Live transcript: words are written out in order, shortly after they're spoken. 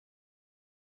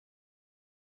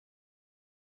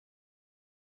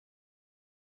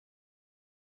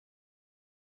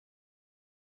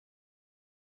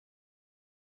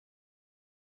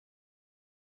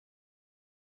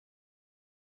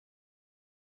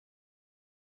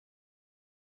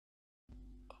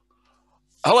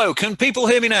Hello, can people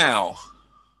hear me now?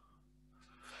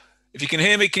 If you can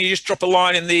hear me, can you just drop a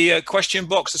line in the question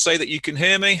box to say that you can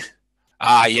hear me?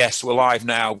 Ah, yes, we're live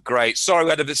now. Great. Sorry,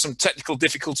 we had some technical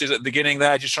difficulties at the beginning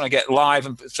there, just trying to get live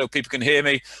and so people can hear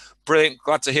me. Brilliant.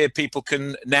 Glad to hear people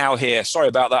can now hear. Sorry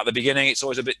about that at the beginning. It's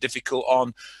always a bit difficult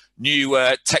on new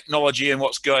technology and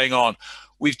what's going on.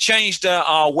 We've changed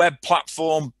our web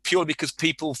platform purely because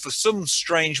people, for some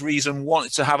strange reason,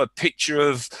 wanted to have a picture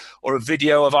of or a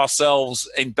video of ourselves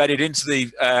embedded into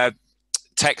the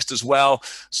text as well.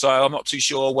 So I'm not too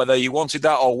sure whether you wanted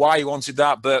that or why you wanted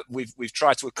that, but we've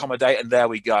tried to accommodate, and there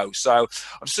we go. So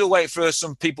I'm still waiting for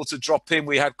some people to drop in.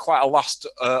 We had quite a lot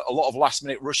of last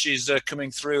minute rushes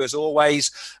coming through as always,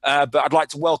 but I'd like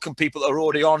to welcome people that are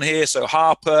already on here. So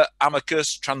Harper,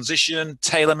 Amicus, Transition,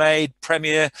 TaylorMade,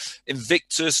 Premier,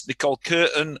 Invictus, Nicole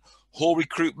Curtin, Hall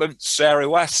Recruitment, Sarah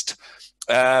West,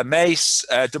 Mace,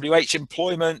 WH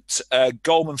Employment,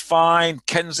 Goldman Fine,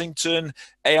 Kensington,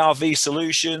 ARV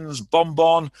Solutions,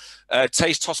 Bonbon,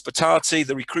 Taste Hospitality,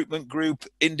 the Recruitment Group,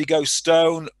 Indigo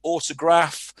Stone,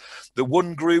 Autograph, the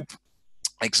One Group,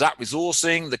 Exact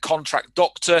Resourcing, the Contract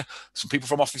Doctor. Some people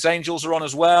from Office Angels are on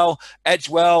as well.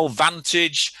 Edgewell,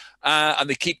 Vantage, and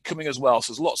they keep coming as well.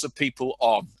 So there's lots of people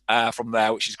on from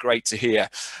there, which is great to hear.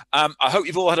 I hope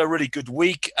you've all had a really good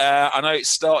week. I know it's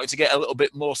starting to get a little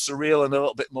bit more surreal and a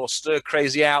little bit more stir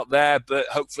crazy out there, but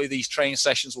hopefully these training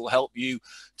sessions will help you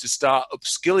to start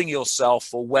upskilling yourself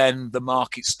for when the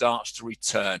market starts to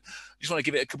return. I just want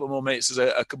to give it a couple more minutes as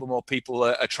a couple more people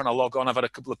are trying to log on. I've had a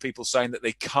couple of people saying that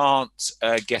they can't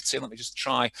get in. Let me just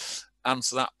try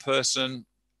answer that person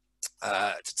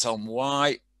to tell them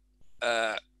why.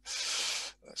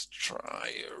 Let's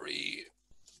try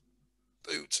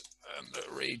reboot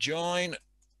and rejoin.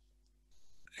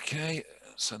 Okay,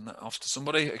 send that off to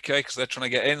somebody. Okay, because they're trying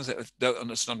to get in. They don't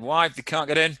understand why they can't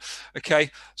get in.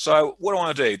 Okay, so what do I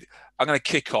want to do? I'm going to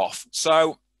kick off.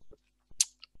 So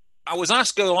I was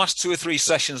asked over the last 2 or 3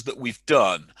 sessions that we've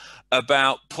done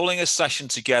about pulling a session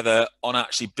together on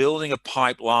actually building a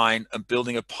pipeline and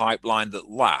building a pipeline that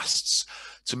lasts,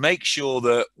 to make sure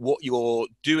that what you're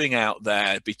doing out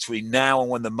there between now and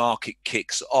when the market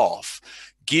kicks off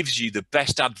gives you the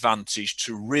best advantage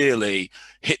to really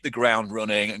hit the ground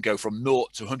running and go from 0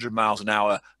 to 100 miles an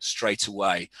hour straight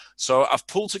away. So I've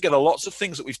pulled together lots of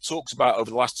things that we've talked about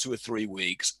over the last 2 or 3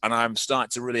 weeks, and I'm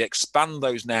starting to really expand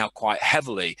those now quite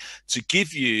heavily to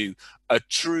give you a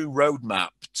true roadmap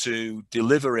to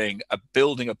delivering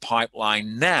building a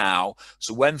pipeline now.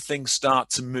 So when things start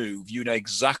to move, you know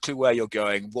exactly where you're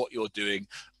going, what you're doing,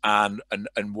 and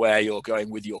where you're going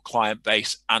with your client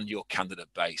base and your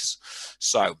candidate base.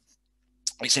 So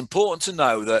it's important to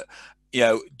know that,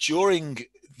 during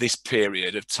this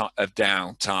period of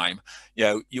downtime,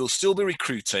 you'll still be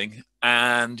recruiting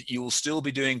and you'll still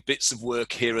be doing bits of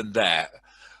work here and there.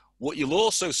 What you'll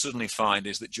also suddenly find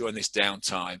is that during this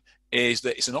downtime is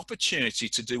that it's an opportunity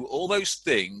to do all those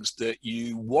things that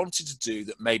you wanted to do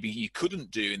that maybe you couldn't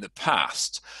do in the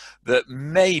past, that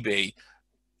maybe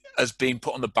has been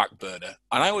put on the back burner.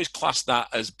 And I always class that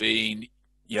as being,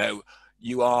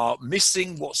 you are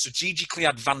missing what's strategically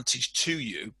advantage to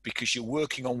you because you're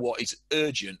working on what is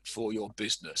urgent for your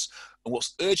business. And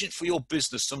what's urgent for your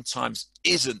business sometimes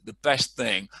isn't the best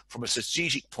thing from a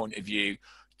strategic point of view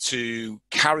to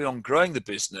carry on growing the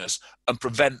business and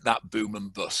prevent that boom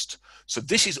and bust. So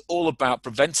this is all about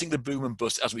preventing the boom and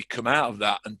bust as we come out of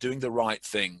that and doing the right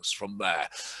things from there.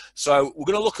 So we're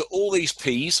going to look at all these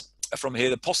P's from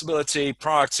here: the possibility,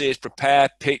 priorities, prepare,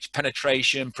 pitch,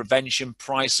 penetration, prevention,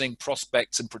 pricing,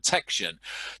 prospects, and protection,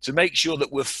 to make sure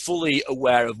that we're fully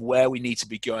aware of where we need to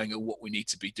be going and what we need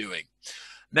to be doing.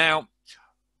 Now,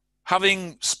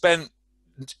 having spent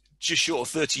just short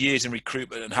of 30 years in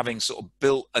recruitment and having sort of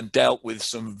built and dealt with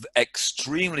some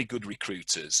extremely good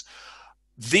recruiters,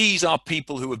 these are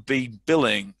people who have been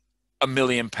billing £1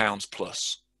 million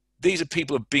plus. These are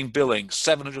people who have been billing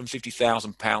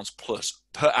 £750,000 plus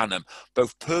per annum,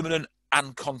 both permanent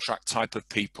and contract type of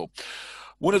people.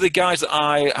 One of the guys that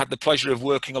I had the pleasure of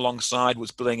working alongside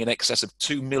was billing in excess of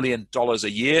 $2 million a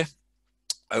year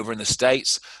over in the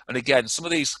States. And again, some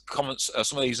of these comments,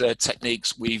 some of these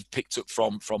techniques we've picked up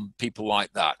from people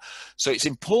like that. So it's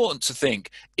important to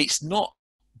think it's not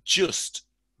just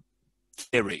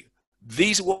theory.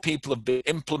 These are what people have been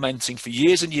implementing for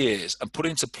years and years and put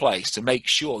into place to make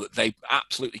sure that they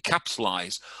absolutely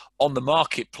capitalize on the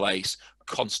marketplace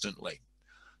constantly.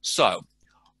 So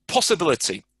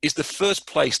possibility is the first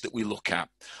place that we look at.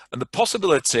 And the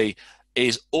possibility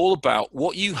is all about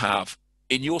what you have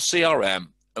in your CRM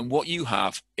and what you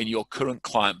have in your current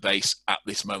client base at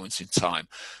this moment in time.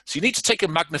 So you need to take a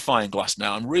magnifying glass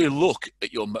now and really look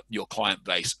at your client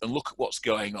base and look at what's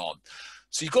going on.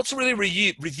 So you've got to really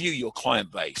review your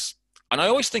client base. And I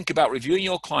always think about reviewing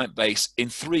your client base in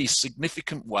 3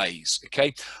 significant ways,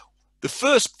 okay? The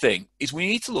first thing is we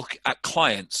need to look at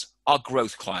clients, our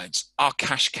growth clients, our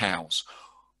cash cows.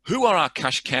 Who are our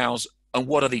cash cows and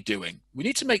what are they doing? We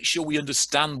need to make sure we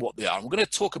understand what they are. We're going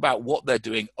to talk about what they're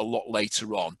doing a lot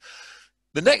later on.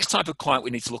 The next type of client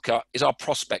we need to look at is our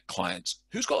prospect clients.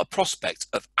 Who's got a prospect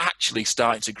of actually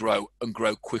starting to grow and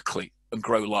grow quickly and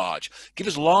grow large? Give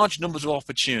us large numbers of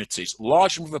opportunities,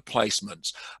 large number of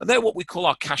placements, and they're what we call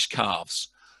our cash calves.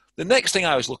 The next thing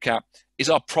I always look at is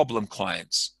our problem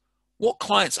clients. What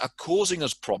clients are causing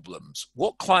us problems?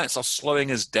 What clients are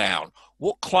slowing us down?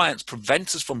 What clients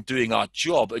prevent us from doing our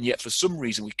job, and yet for some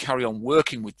reason we carry on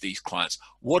working with these clients?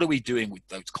 What are we doing with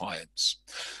those clients?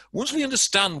 Once we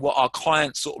understand what our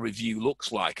client sort of review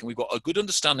looks like, and we've got a good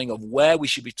understanding of where we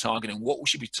should be targeting, what we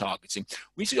should be targeting,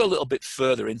 we need to go a little bit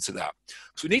further into that.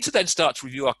 So we need to then start to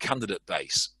review our candidate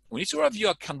base. We need to review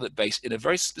our candidate base in a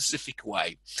very specific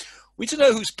way. We need to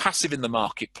know who's passive in the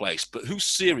marketplace, but who's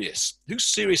serious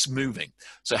moving.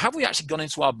 So have we actually gone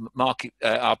into our market,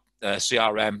 our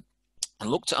CRM, and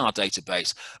looked at our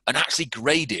database and actually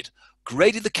graded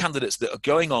the candidates that are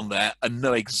going on there and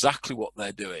know exactly what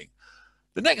they're doing?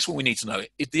 The next one we need to know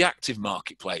is the active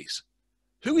marketplace.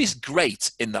 Who is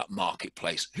great in that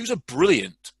marketplace? Who's a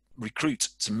brilliant recruit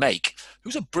to make?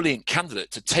 Who's a brilliant candidate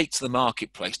to take to the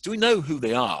marketplace? Do we know who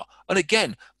they are? And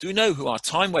again, do we know who our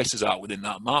time wasters are within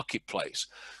that marketplace?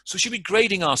 So we should be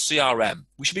grading our CRM.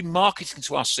 We should be marketing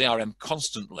to our CRM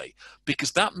constantly,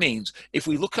 because that means if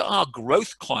we look at our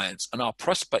growth clients and our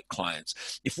prospect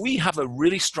clients, if we have a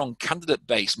really strong candidate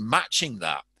base matching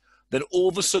that, then all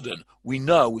of a sudden we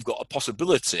know we've got a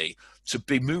possibility to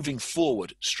be moving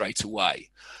forward straight away.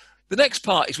 The next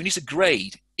part is we need to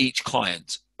grade each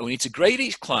client. And we need to grade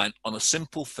each client on a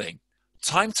simple thing: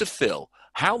 time to fill.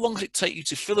 How long does it take you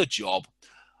to fill a job?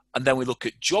 And then we look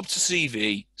at job to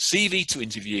CV, CV to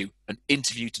interview, and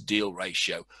interview to deal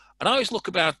ratio. And I always look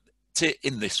about it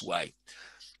in this way.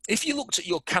 If you looked at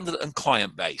your candidate and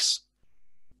client base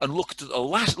and looked at the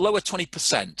lower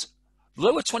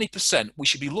 20%, we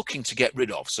should be looking to get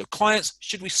rid of. So clients,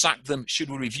 should we sack them? Should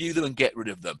we review them and get rid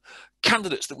of them?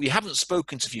 Candidates that we haven't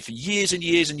spoken to for years and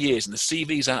years and years, and the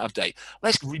CV's out of date,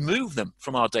 let's remove them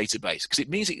from our database, because it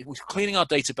means we're cleaning our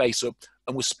database up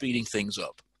and we're speeding things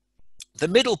up. The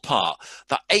middle part,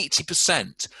 that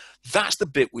 80%, that's the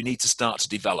bit we need to start to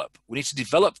develop. We need to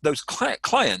develop those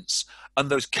clients and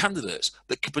those candidates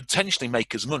that could potentially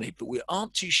make us money, but we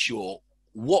aren't too sure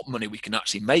what money we can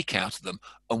actually make out of them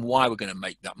and why we're going to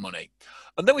make that money.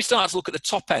 And then we start to look at the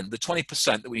top end, the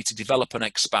 20% that we need to develop and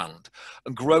expand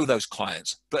and grow those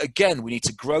clients. But again, we need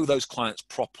to grow those clients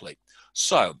properly.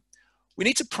 So we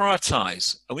need to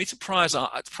prioritize, and we need to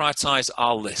prioritize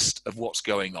our list of what's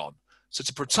going on. So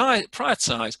to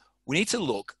prioritize, we need to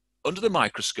look under the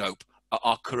microscope at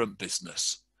our current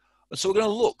business. And so we're going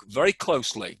to look very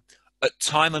closely at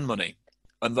time and money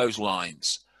and those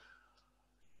lines.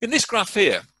 In this graph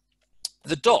here,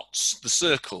 the dots, the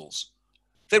circles,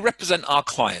 they represent our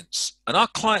clients, and our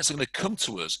clients are going to come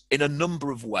to us in a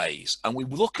number of ways, and we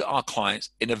look at our clients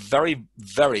in a very,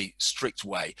 very strict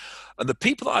way. And the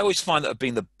people that I always find that have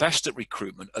been the best at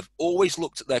recruitment have always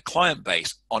looked at their client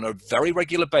base on a very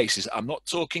regular basis. I'm not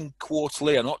talking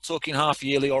quarterly, I'm not talking half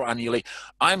yearly or annually,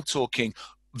 I'm talking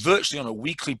virtually on a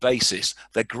weekly basis.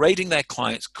 They're grading their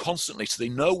clients constantly so they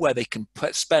know where they can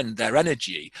spend their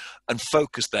energy and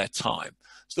focus their time.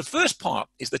 So the first part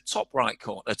is the top right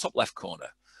corner, the top left corner.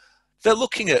 They're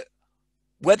looking at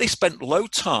where they spent low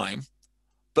time,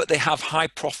 but they have high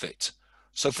profit.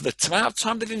 So for the amount of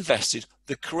time they've invested,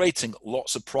 they're creating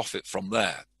lots of profit from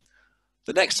there.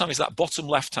 The next time is that bottom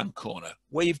left-hand corner,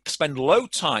 where you spend low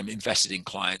time invested in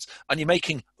clients and you're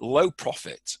making low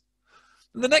profit.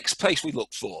 And the next place we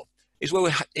look for is where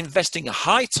we're investing a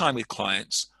high time with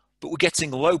clients, but we're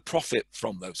getting low profit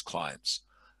from those clients.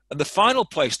 And the final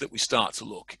place that we start to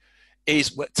look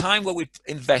is time where we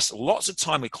invest lots of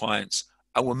time with clients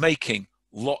and we're making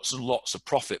lots and lots of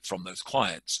profit from those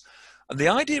clients. And the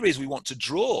idea is we want to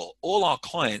draw all our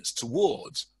clients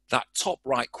towards that top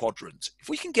right quadrant. If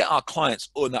we can get our clients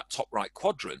in that top right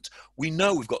quadrant, we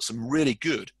know we've got some really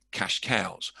good cash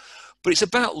cows. But it's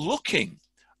about looking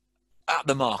at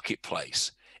the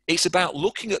marketplace. It's about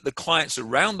looking at the clients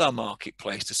around our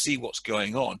marketplace to see what's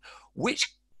going on.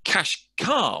 Which cash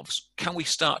calves can we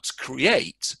start to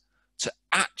create to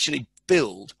actually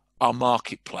build our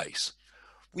marketplace?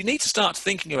 we need to start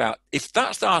thinking about, if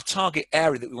that's our target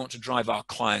area that we want to drive our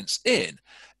clients in,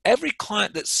 every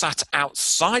client that's sat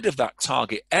outside of that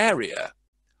target area,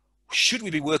 should we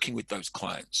be working with those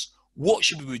clients? What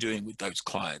should we be doing with those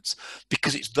clients?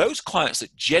 Because it's those clients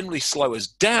that generally slow us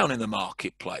down in the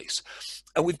marketplace.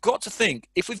 And we've got to think,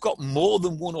 if we've got more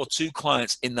than one or two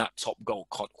clients in that top goal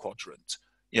quadrant,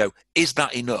 is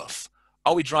that enough?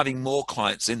 Are we driving more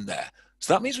clients in there?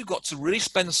 So that means we've got to really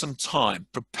spend some time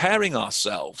preparing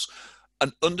ourselves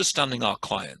and understanding our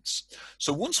clients.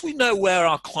 So once we know where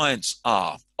our clients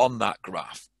are on that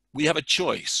graph, we have a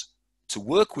choice to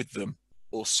work with them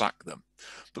or sack them.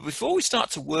 But before we start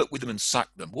to work with them and sack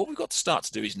them, what we've got to start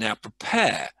to do is now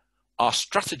prepare our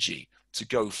strategy to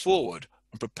go forward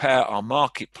and prepare our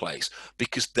marketplace,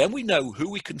 because then we know who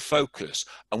we can focus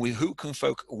and who can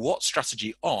focus what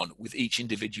strategy on with each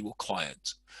individual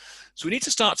client. So we need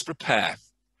to start to prepare,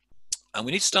 and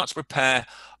we need to start to prepare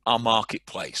our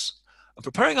marketplace. And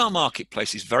preparing our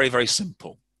marketplace is very, very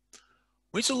simple.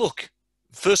 We need to look,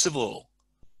 first of all,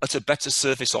 at a better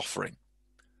service offering.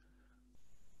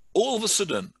 All of a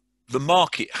sudden, the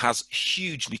market has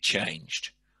hugely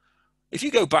changed. If you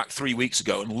go back 3 weeks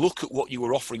ago and look at what you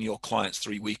were offering your clients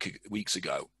 3 weeks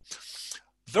ago,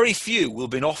 very few will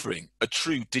have been offering a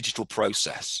true digital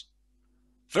process.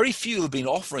 Very few have been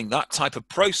offering that type of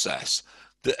process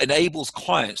that enables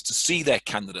clients to see their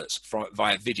candidates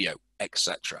via video,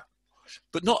 etc.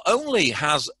 But not only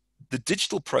has the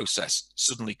digital process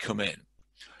suddenly come in,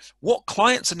 what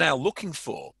clients are now looking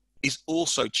for is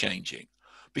also changing.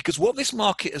 Because what this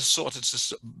market has started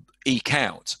to eke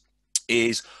out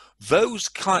is those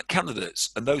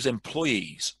candidates and those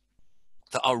employees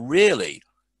that are really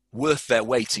worth their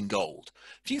weight in gold.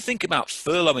 If you think about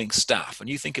furloughing staff and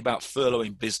you think about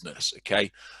furloughing business,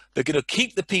 okay, they're going to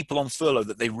keep the people on furlough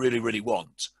that they really, really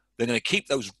want. They're going to keep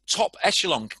those top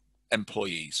echelon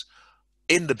employees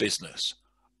in the business.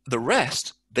 The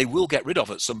rest, they will get rid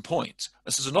of at some point.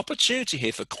 And so there's an opportunity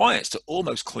here for clients to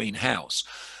almost clean house.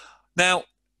 Now,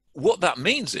 what that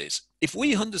means is, if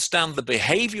we understand the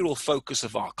behavioral focus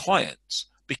of our clients,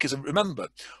 because remember,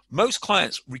 most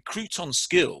clients recruit on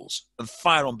skills and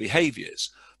fire on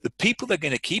behaviors. The people they're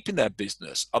going to keep in their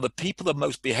business are the people that are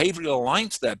most behaviorally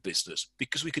aligned to their business,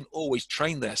 because we can always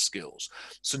train their skills.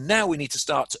 So now we need to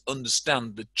start to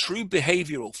understand the true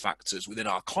behavioral factors within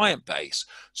our client base,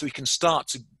 so we can start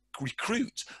to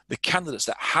recruit the candidates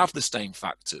that have the same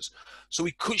factors. So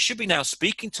we should be now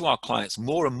speaking to our clients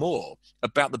more and more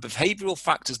about the behavioral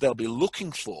factors they'll be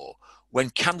looking for when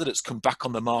candidates come back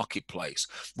on the marketplace.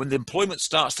 When the employment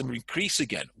starts to increase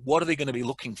again, what are they going to be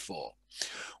looking for?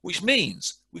 Which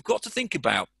means we've got to think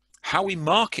about how we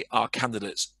market our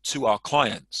candidates to our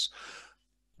clients.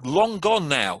 Long gone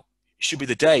now should be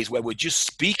the days where we're just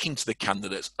speaking to the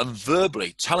candidates and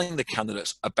verbally telling the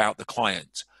candidates about the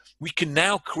client. We can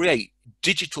now create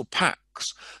digital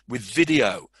packs with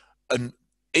video and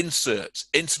inserts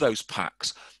into those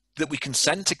packs that we can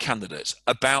send to candidates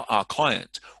about our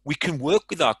client. We can work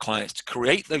with our clients to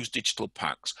create those digital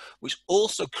packs, which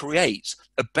also creates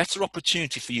a better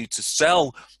opportunity for you to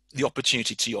sell the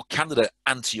opportunity to your candidate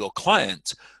and to your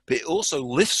client, but it also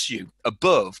lifts you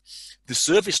above the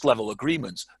service level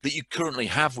agreements that you currently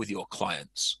have with your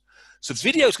clients. So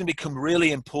video is going to become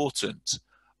really important.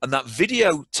 And that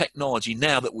video technology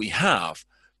now that we have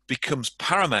becomes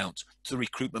paramount to the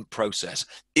recruitment process.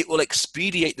 It will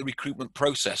expedite the recruitment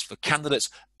process for candidates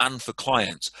and for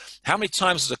clients. How many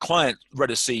times has a client read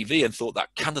a CV and thought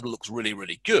that candidate looks really,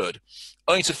 really good,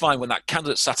 only to find when that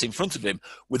candidate sat in front of him,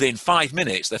 within 5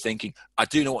 minutes, they're thinking, I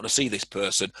do not want to see this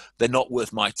person. They're not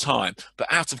worth my time.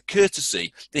 But out of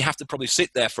courtesy, they have to probably sit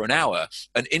there for an hour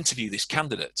and interview this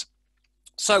candidate.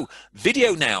 So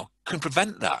video now can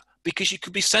prevent that, because you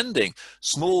could be sending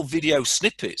small video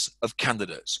snippets of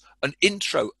candidates, an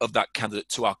intro of that candidate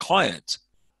to our client.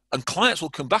 And clients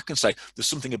will come back and say, there's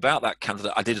something about that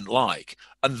candidate I didn't like.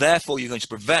 And therefore, you're going to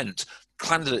prevent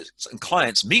candidates and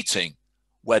clients meeting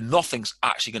where nothing's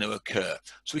actually going to occur.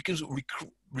 So we can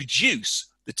reduce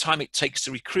the time it takes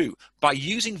to recruit by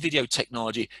using video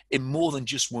technology in more than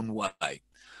just one way.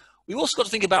 We've also got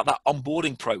to think about that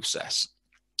onboarding process.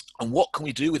 And what can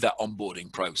we do with that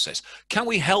onboarding process? Can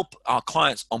we help our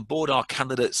clients onboard our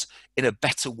candidates in a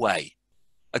better way?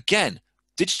 Again,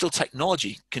 digital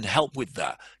technology can help with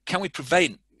that. Can we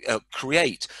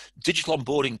create digital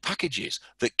onboarding packages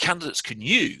that candidates can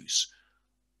use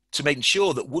to make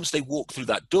sure that once they walk through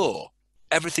that door,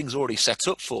 everything's already set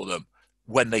up for them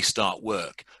when they start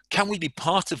work? Can we be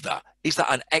part of that? Is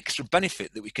that an extra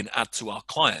benefit that we can add to our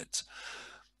client?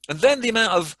 And then the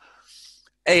amount of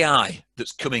AI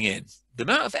that's coming in. The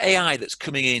amount of AI that's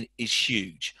coming in is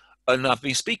huge. And I've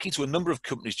been speaking to a number of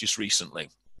companies just recently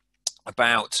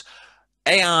about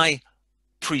AI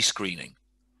pre-screening.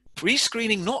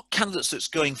 Pre-screening not candidates that's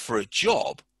going for a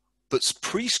job, but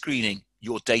pre-screening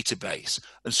your database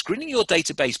and screening your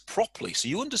database properly so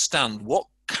you understand what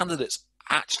candidates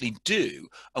actually do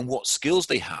and what skills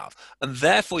they have, and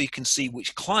therefore you can see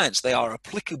which clients they are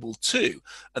applicable to,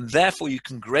 and therefore you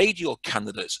can grade your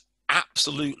candidates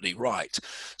absolutely right.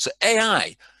 So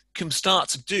AI can start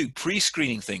to do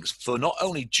pre-screening things for not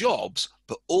only jobs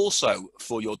but also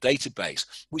for your database,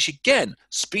 which again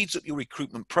speeds up your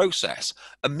recruitment process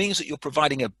and means that you're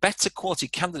providing a better quality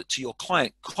candidate to your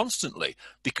client constantly,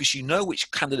 because you know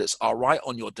which candidates are right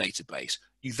on your database.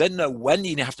 You then know when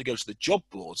you have to go to the job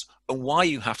boards and why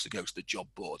you have to go to the job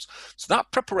boards. So that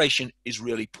preparation is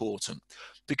really important,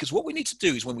 because what we need to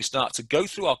do is when we start to go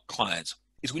through our clients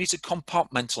is we need to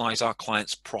compartmentalize our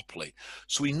clients properly.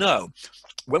 So we know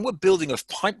when we're building a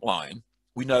pipeline,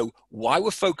 we know why we're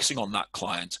focusing on that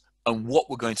client and what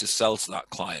we're going to sell to that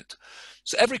client.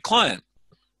 So every client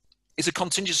is a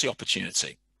contingency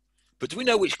opportunity, but do we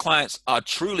know which clients are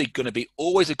truly going to be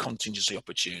always a contingency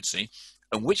opportunity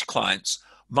and which clients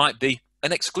might be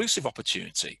an exclusive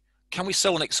opportunity? Can we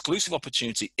sell an exclusive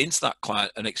opportunity into that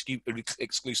client, an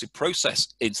exclusive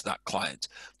process into that client?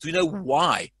 Do we know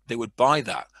why they would buy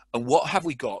that? And what have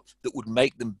we got that would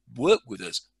make them work with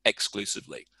us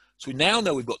exclusively? So we now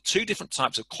know we've got two different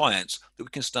types of clients that we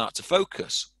can start to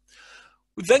focus.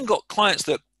 We've then got clients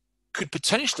that could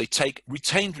potentially take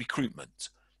retained recruitment.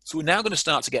 So we're now going to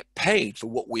start to get paid for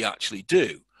what we actually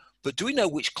do. But do we know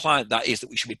which client that is that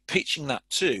we should be pitching that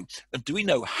to? And do we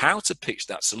know how to pitch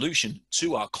that solution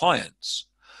to our clients?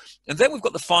 And then we've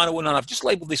got the final one, and I've just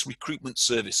labeled this recruitment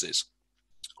services.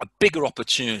 A bigger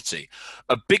opportunity,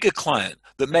 a bigger client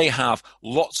that may have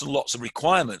lots and lots of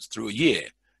requirements through a year.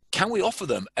 Can we offer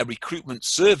them a recruitment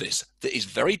service that is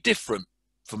very different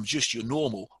from just your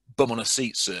normal bum on a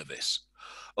seat service?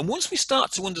 And once we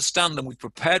start to understand and we've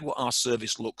prepared what our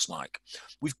service looks like,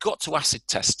 we've got to acid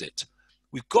test it.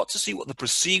 We've got to see what the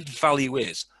perceived value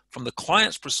is from the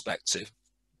client's perspective,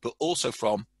 but also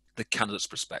from the candidate's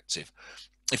perspective.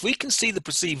 If we can see the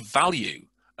perceived value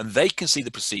and they can see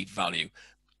the perceived value,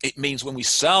 it means when we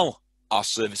sell our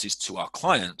services to our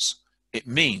clients, it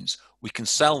means we can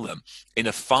sell them in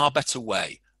a far better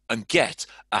way and get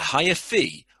a higher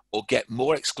fee or get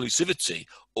more exclusivity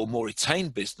or more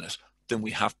retained business than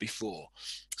we have before.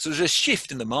 So there's a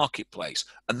shift in the marketplace,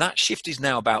 and that shift is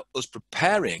now about us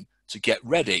preparing to get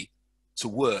ready to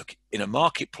work in a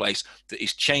marketplace that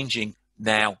is changing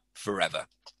now forever.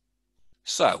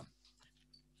 So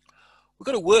we've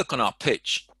got to work on our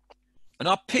pitch, and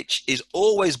our pitch is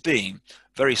always been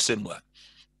very similar.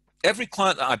 Every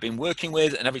client that I've been working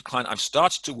with and every client I've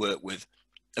started to work with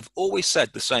have always said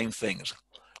the same things.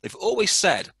 They've always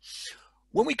said,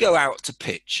 when we go out to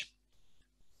pitch,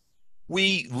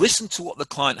 we listen to what the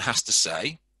client has to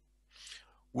say,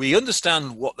 we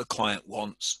understand what the client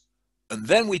wants, and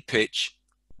then we pitch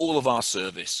all of our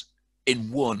service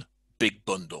in one big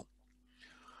bundle.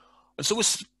 And so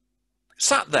we're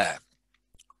sat there,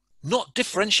 not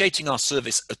differentiating our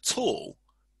service at all,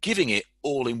 giving it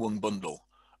all in one bundle.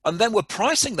 And then we're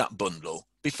pricing that bundle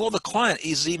before the client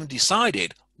is even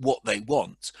decided what they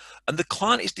want. And the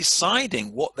client is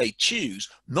deciding what they choose,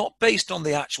 not based on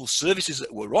the actual services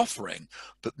that we're offering,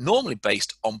 but normally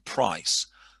based on price.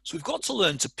 So we've got to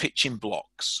learn to pitch in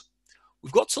blocks.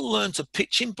 We've got to learn to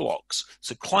pitch in blocks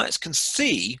so clients can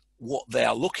see what they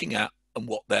are looking at and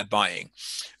what they're buying.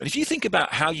 And if you think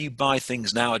about how you buy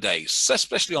things nowadays,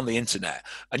 especially on the internet,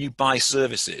 and you buy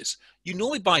services, you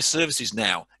normally buy services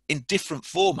now in different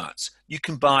formats. You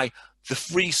can buy the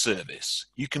free service,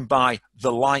 you can buy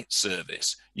the light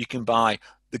service, you can buy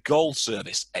the gold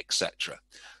service, etc.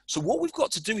 So what we've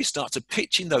got to do is start to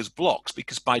pitch in those blocks,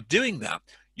 because by doing that,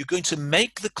 you're going to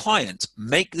make the client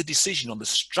make the decision on the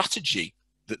strategy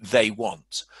that they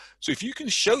want. So if you can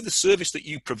show the service that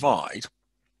you provide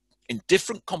in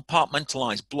different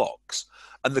compartmentalized blocks,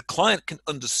 and the client can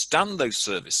understand those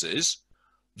services,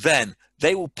 then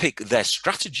they will pick their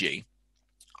strategy.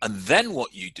 And then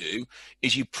what you do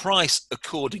is you price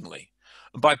accordingly.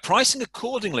 And by pricing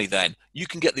accordingly, then you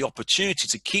can get the opportunity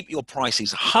to keep your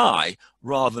prices high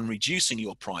rather than reducing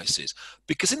your prices.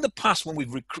 Because in the past, when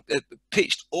we've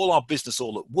pitched all our business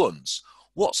all at once,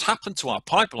 what's happened to our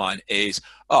pipeline is,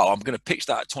 oh, I'm going to pitch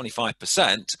that at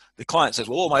 25%. The client says,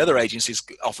 well, all my other agencies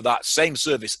offer that same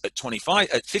service at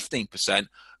 15%.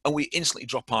 And we instantly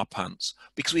drop our pants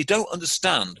because we don't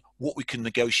understand what we can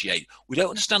negotiate. We don't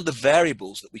understand the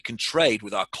variables that we can trade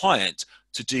with our client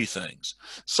to do things.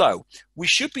 So we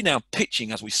should be now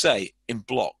pitching, as we say, in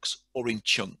blocks or in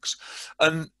chunks.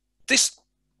 And this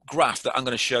graph that I'm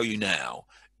going to show you now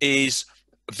is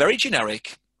very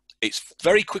generic. It's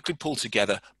very quickly pulled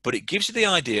together, but it gives you the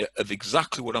idea of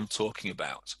exactly what I'm talking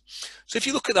about. So if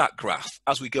you look at that graph,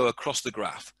 as we go across the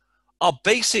graph, our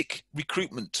basic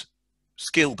recruitment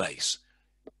skill base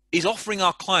is offering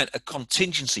our client a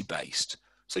contingency based.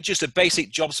 So just a basic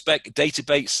job spec,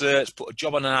 database search, put a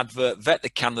job on an advert, vet the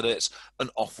candidates, and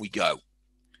off we go.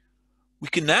 We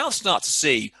can now start to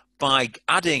see, by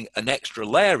adding an extra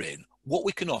layer in, what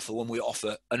we can offer when we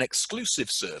offer an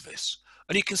exclusive service.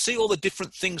 And you can see all the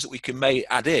different things that we can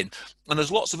add in. And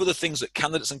there's lots of other things that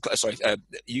candidates and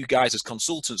you guys as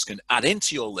consultants can add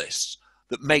into your lists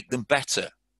that make them better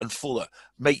and fuller,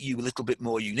 make you a little bit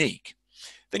more unique.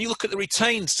 Then you look at the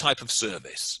retained type of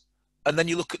service, and then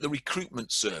you look at the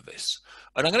recruitment service.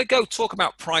 And I'm going to go talk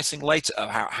about pricing later,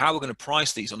 how we're going to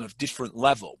price these on a different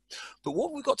level. But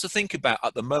what we've got to think about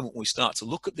at the moment when we start to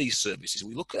look at these services,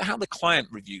 we look at how the client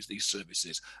reviews these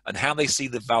services and how they see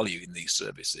the value in these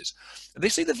services. And they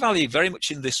see the value very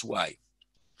much in this way.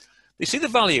 They see the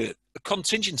value of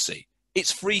contingency.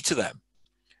 It's free to them.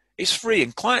 It's free.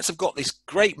 And clients have got this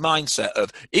great mindset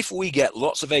of, if we get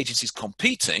lots of agencies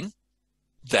competing,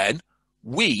 then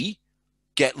we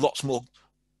get lots more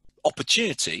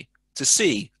opportunity to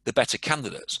see the better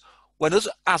candidates. When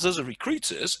as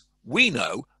recruiters, we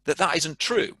know that that isn't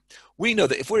true. We know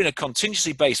that if we're in a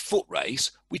contingency-based foot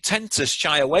race, we tend to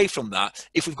shy away from that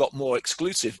if we've got more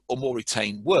exclusive or more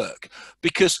retained work,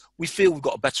 because we feel we've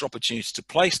got a better opportunity to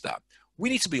place that. We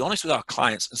need to be honest with our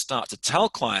clients and start to tell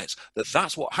clients that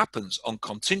that's what happens on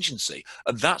contingency,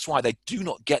 and that's why they do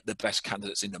not get the best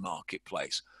candidates in the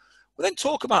marketplace. We'll then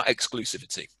talk about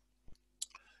exclusivity.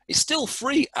 It's still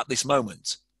free at this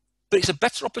moment, but it's a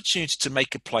better opportunity to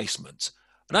make a placement.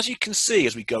 And as you can see,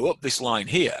 as we go up this line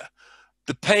here,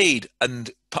 the paid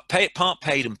and part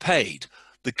paid and paid,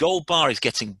 the gold bar is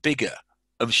getting bigger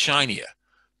and shinier,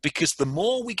 because the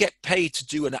more we get paid to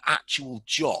do an actual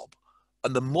job,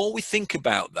 and the more we think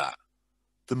about that,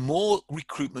 the more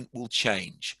recruitment will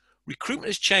change. Recruitment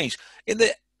has changed. In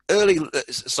the early,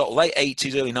 sort of late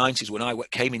 80s, early 90s, when I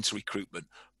came into recruitment,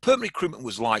 permanent recruitment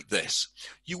was like this.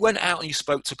 You went out and you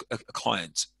spoke to a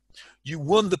client. You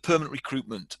won the permanent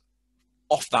recruitment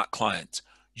off that client.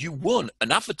 You won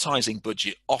an advertising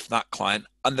budget off that client,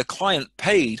 and the client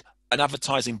paid an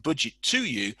advertising budget to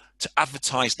you to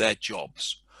advertise their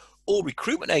jobs. All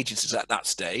recruitment agencies at that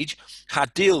stage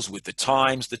had deals with the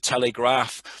Times, the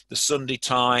Telegraph, the Sunday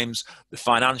Times, the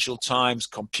Financial Times,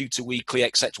 Computer Weekly,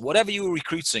 etc., whatever you were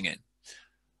recruiting in.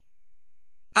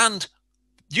 And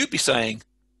you'd be saying,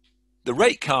 the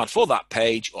rate card for that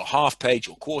page or half page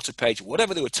or quarter page or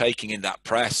whatever they were taking in that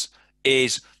press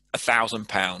is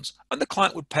 £1,000, and the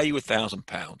client would pay you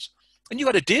 £1,000. And you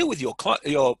had a deal with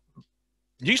your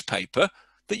newspaper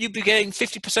that you'd be getting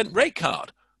 50% rate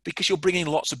card because you're bringing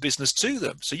lots of business to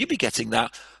them. So you'd be getting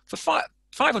that for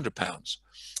 £500.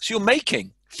 So you're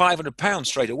making £500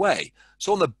 straight away.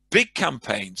 So on the big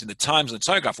campaigns in the Times and the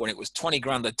Telegraph, when it was 20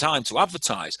 grand a time to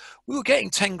advertise, we were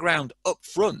getting 10 grand up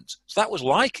front. So that was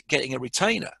like getting a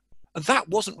retainer. And that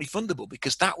wasn't refundable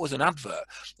because that was an advert.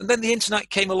 And then the internet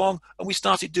came along and we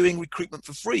started doing recruitment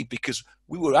for free because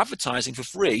we were advertising for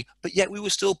free, but yet we were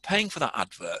still paying for that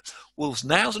advert. Well,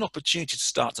 now's an opportunity to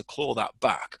start to claw that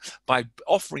back by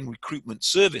offering recruitment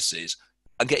services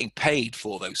and getting paid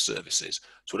for those services.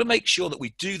 So to make sure that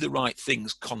we do the right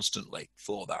things constantly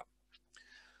for that.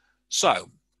 So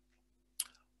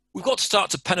we've got to start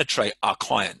to penetrate our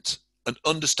client and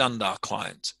understand our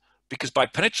client, because by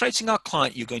penetrating our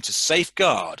client, you're going to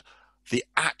safeguard the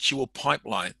actual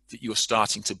pipeline that you're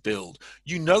starting to build.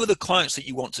 You know the clients that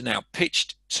you want to now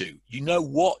pitch to. You know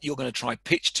what you're going to try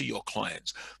pitch to your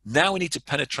clients. Now we need to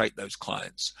penetrate those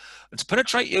clients. And to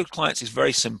penetrate your clients is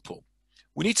very simple.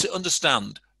 We need to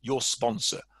understand your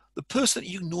sponsor, the person that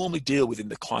you normally deal with in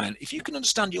the client. If you can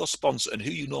understand your sponsor and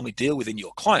who you normally deal with in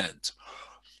your client,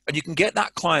 and you can get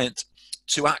that client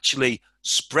to actually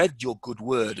spread your good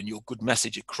word and your good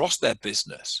message across their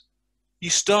business, you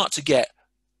start to get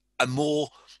a more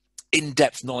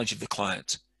in-depth knowledge of the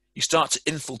client. You start to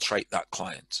infiltrate that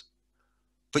client.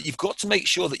 But you've got to make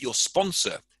sure that your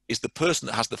sponsor is the person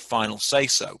that has the final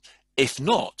say-so. If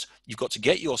not, you've got to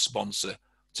get your sponsor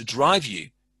to drive you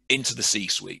into the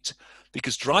C-suite,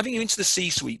 because driving you into the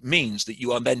C-suite means that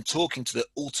you are then talking to the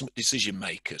ultimate decision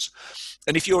makers.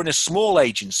 And if you're in a small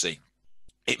agency,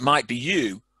 it might be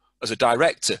you as a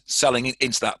director selling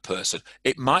into that person.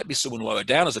 It might be someone lower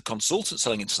down as a consultant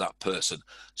selling into that person.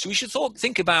 So we should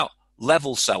think about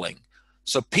level selling.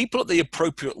 So people at the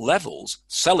appropriate levels,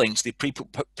 selling to the people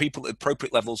at the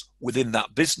appropriate levels within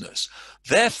that business.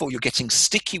 Therefore, you're getting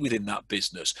sticky within that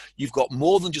business. You've got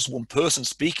more than just one person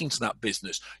speaking to that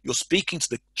business. You're speaking to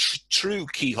the true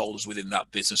key holders within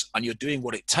that business, and you're doing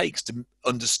what it takes to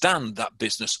understand that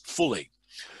business fully.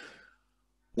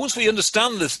 Once we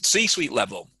understand the C-suite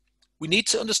level, we need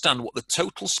to understand what the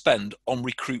total spend on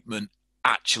recruitment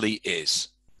actually is.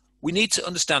 We need to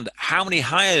understand how many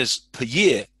hires per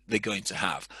year they're going to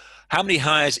have, how many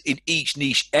hires in each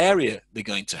niche area they're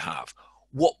going to have,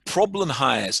 what problem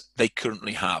hires they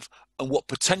currently have, and what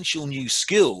potential new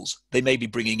skills they may be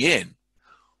bringing in.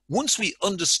 Once we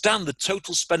understand the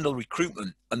total spend on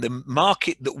recruitment and the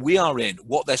market that we are in,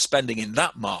 what they're spending in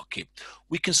that market,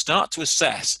 we can start to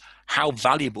assess how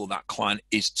valuable that client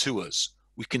is to us.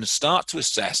 We can start to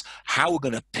assess how we're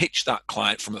going to pitch that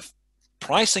client from a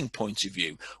pricing point of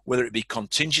view, whether it be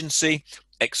contingency,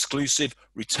 exclusive,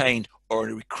 retained, or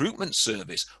a recruitment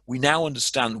service. We now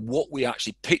understand what we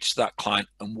actually pitch that client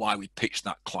and why we pitch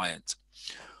that client.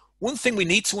 One thing we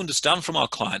need to understand from our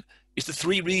client is the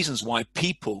 3 reasons why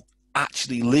people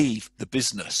actually leave the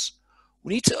business.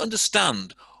 We need to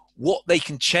understand what they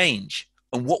can change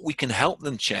and what we can help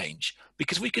them change,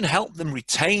 because we can help them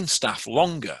retain staff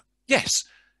longer. Yes,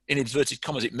 in inverted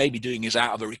commas, it may be doing us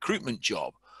out of a recruitment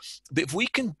job. But if we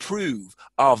can prove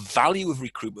our value of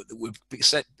recruitment, that we're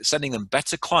sending them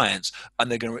better clients and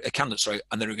they're going to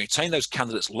and they're going to retain those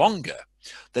candidates longer,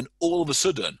 then all of a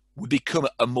sudden we become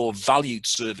a more valued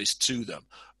service to them.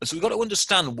 And so we've got to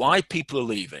understand why people are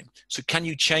leaving. So can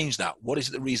you change that? What is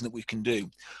the reason that we can do?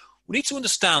 We need to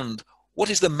understand what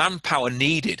is the manpower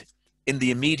needed in the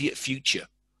immediate future.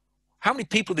 How many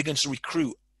people are they going to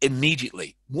recruit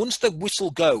immediately? Once the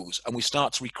whistle goes and we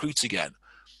start to recruit again,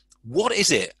 what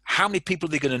is it? How many people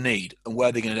are they going to need and where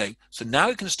are they going to do? So now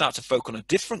we can start to focus on a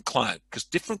different client, because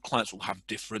different clients will have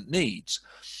different needs.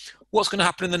 What's going to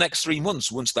happen in the next 3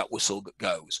 months once that whistle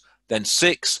goes? Then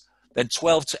 6, then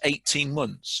 12 to 18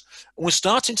 months. And we're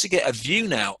starting to get a view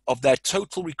now of their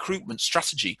total recruitment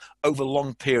strategy over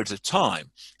long periods of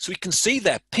time. So we can see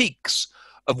their peaks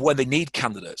of when they need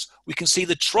candidates. We can see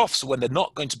the troughs when they're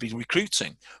not going to be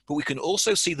recruiting, but we can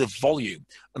also see the volume.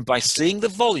 And by seeing the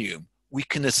volume, we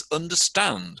can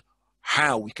understand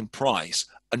how we can price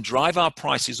and drive our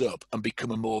prices up and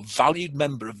become a more valued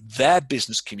member of their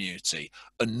business community,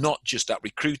 and not just that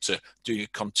recruiter doing a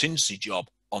contingency job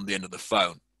on the end of the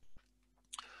phone.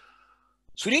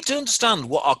 So we need to understand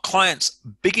what our client's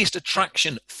biggest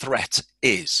attraction threat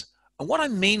is. And what I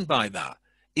mean by that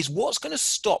is what's going to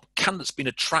stop candidates being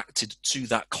attracted to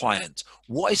that client.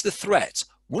 What is the threat?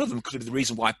 One of them could be the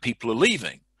reason why people are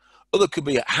leaving. Other could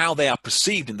be how they are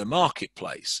perceived in the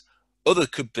marketplace. Other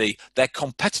could be their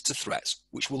competitor threats,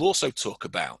 which we'll also talk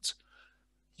about.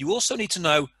 You also need to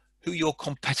know who your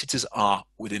competitors are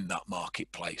within that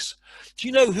marketplace. If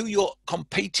you know who your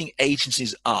competing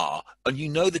agencies are and you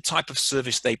know the type of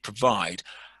service they provide,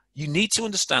 you need to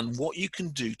understand what you can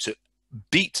do to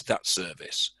beat that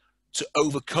service, to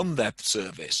overcome their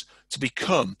service, to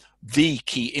become the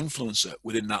key influencer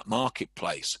within that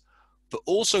marketplace. But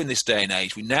also in this day and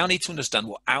age, we now need to understand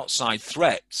what outside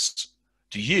threats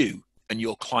do you and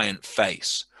your client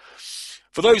face.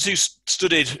 For those who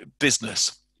studied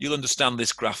business, you'll understand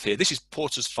this graph here. This is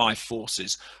Porter's 5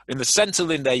 forces. In the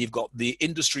center in there, you've got the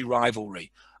industry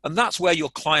rivalry. And that's where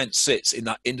your client sits in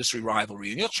that industry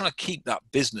rivalry. And you're trying to keep that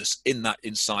business in that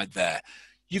inside there.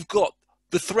 You've got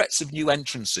the threats of new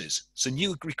entrances. So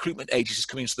new recruitment agencies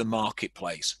coming into the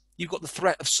marketplace. You've got the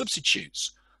threat of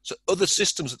substitutes. So other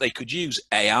systems that they could use,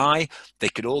 AI, they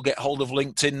could all get hold of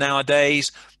LinkedIn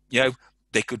nowadays. You know,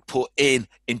 they could put in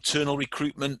internal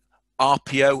recruitment,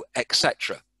 RPO,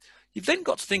 etc. You've then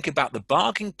got to think about the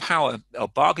bargaining power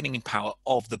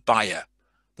of the buyer,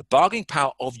 the bargaining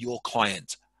power of your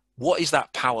client. What is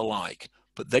that power like?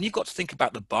 But then you've got to think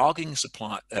about the bargaining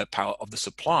power of the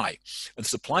supply. And the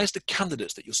supply is the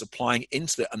candidates that you're supplying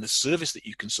into it and the service that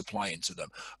you can supply into them.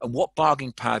 And what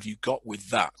bargaining power have you got with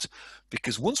that?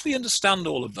 Because once we understand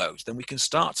all of those, then we can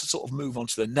start to sort of move on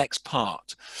to the next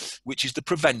part, which is the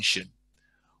prevention.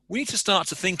 We need to start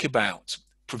to think about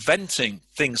preventing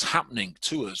things happening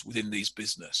to us within these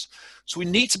business. So we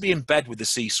need to be in bed with the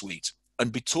C-suite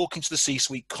and be talking to the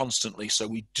C-suite constantly, so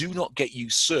we do not get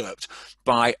usurped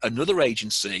by another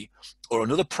agency or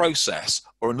another process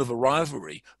or another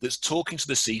rivalry that's talking to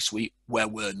the C-suite where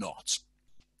we're not.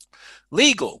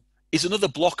 Legal is another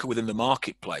blocker within the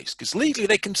marketplace, because legally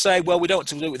they can say, well, we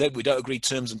don't agree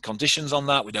terms and conditions on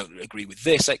that, we don't agree with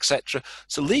this, etc.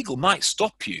 So legal might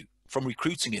stop you from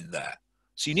recruiting in there.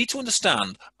 So you need to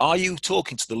understand, are you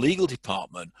talking to the legal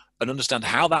department and understand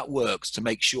how that works to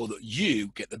make sure that you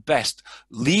get the best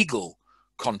legal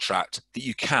contract that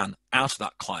you can out of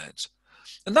that client.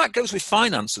 And that goes with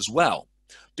finance as well,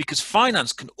 because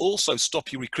finance can also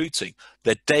stop you recruiting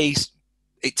the days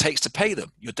it takes to pay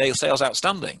them, your day of sales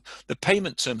outstanding, the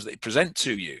payment terms that they present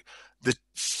to you, the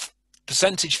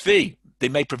percentage fee, they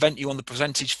may prevent you on the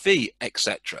percentage fee,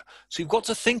 etc. So you've got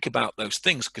to think about those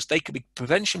things because they could be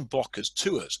prevention blockers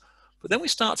to us. But then we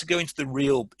start to go into the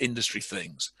real industry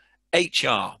things.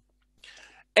 HR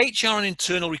and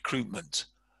internal recruitment.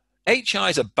 HR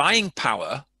is a buying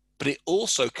power, but it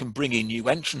also can bring in new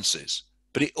entrances.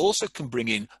 But it also can bring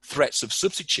in threats of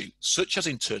substitute, such as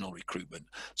internal recruitment.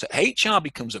 So HR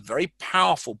becomes a very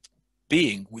powerful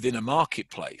being within a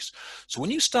marketplace. So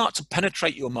when you start to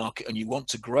penetrate your market and you want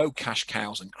to grow cash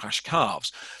cows and cash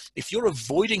calves, if you're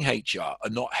avoiding HR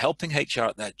and not helping HR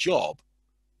at their job,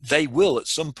 they will at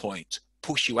some point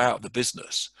push you out of the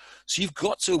business. So you've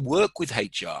got to work with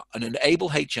HR and enable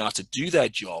HR to do their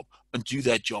job and do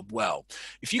their job well.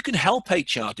 If you can help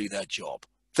HR do their job,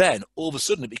 then all of a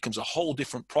sudden it becomes a whole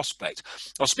different prospect.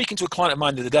 I was speaking to a client of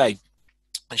mine the other day,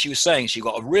 and she was saying she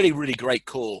got a really, really great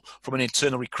call from an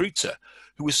internal recruiter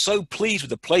who was so pleased with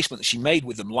the placement that she made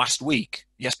with them last week.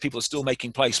 Yes, people are still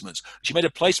making placements. She made a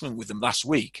placement with them last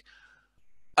week.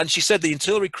 And she said the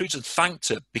internal recruiter thanked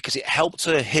her because it helped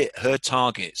her hit her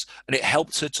targets and it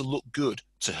helped her to look good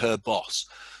to her boss.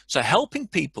 So helping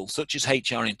people such as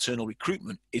HR internal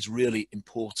recruitment is really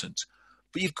important.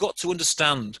 But you've got to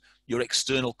understand your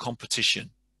external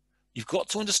competition. You've got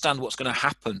to understand what's going to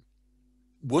happen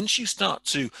once you start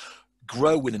to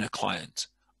grow within a client.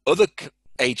 Other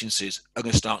agencies are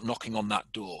going to start knocking on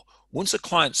that door. Once a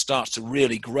client starts to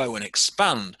really grow and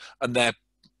expand and their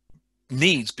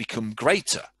needs become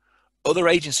greater, other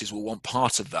agencies will want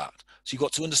part of that. So you've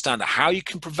got to understand how you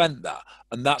can prevent that,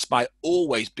 and that's by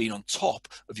always being on top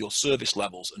of your service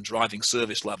levels and driving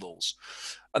service levels.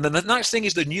 And then the next thing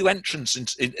is the new entrance,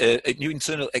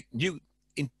 new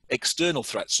external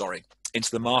threats,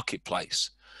 into the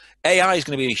marketplace. AI is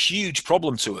going to be a huge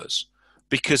problem to us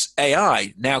because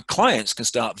AI, now clients can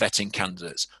start vetting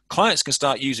candidates. Clients can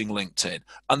start using LinkedIn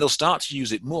and they'll start to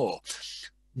use it more.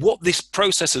 What this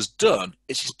process has done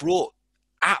is it's brought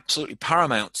absolutely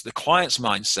paramount to the client's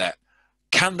mindset.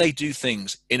 Can they do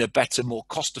things in a better, more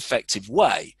cost-effective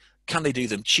way? Can they do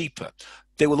them cheaper?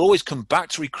 They will always come back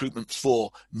to recruitment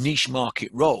for niche market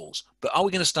roles, but are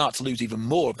we going to start to lose even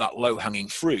more of that low-hanging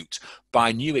fruit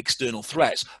by new external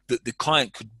threats that the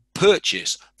client could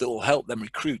purchase that will help them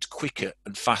recruit quicker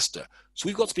and faster? So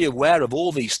we've got to be aware of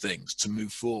all these things to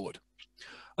move forward.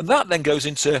 And that then goes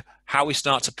into how we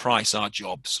start to price our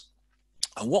jobs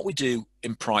and what we do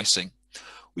in pricing.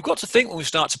 We've got to think when we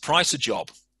start to price a job,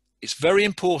 it's very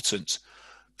important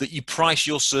that you price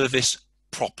your service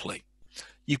properly.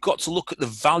 You've got to look at the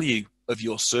value of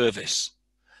your service.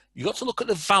 You've got to look at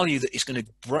the value that it's going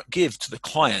to give to the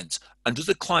client. And does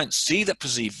the client see that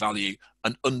perceived value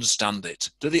and understand it?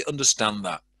 Do they understand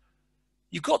that?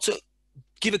 You've got to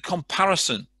give a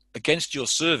comparison against your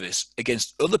service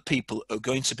against other people who are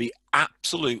going to be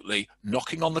absolutely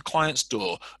knocking on the client's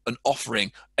door and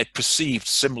offering a perceived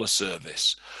similar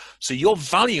service. So your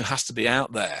value has to be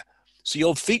out there. So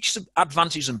your features,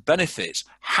 advantages and benefits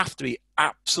have to be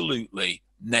absolutely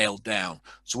nailed down.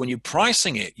 So when you're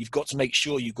pricing it, you've got to make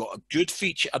sure you've got a good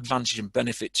feature, advantage and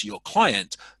benefit to your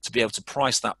client to be able to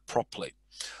price that properly.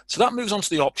 So that moves on to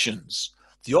the options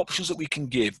that we can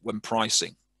give when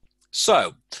pricing.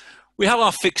 So we have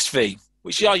our fixed fee,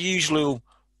 which is our usual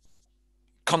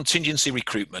contingency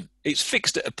recruitment. It's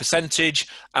fixed at a percentage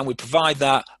and we provide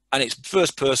that, and it's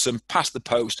first person past the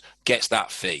post gets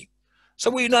that fee. So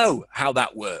we know how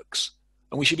that works.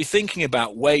 And we should be thinking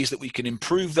about ways that we can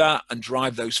improve that and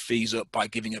drive those fees up by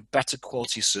giving a better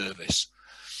quality service.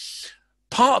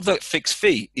 Part of that fixed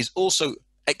fee is also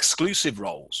exclusive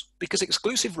roles, because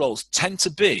exclusive roles tend to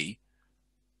be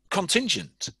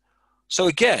contingent. So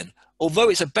again, although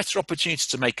it's a better opportunity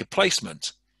to make a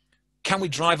placement, can we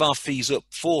drive our fees up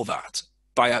for that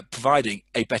by providing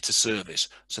a better service?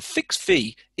 So fixed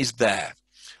fee is there.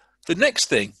 The next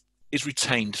thing is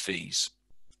retained fees.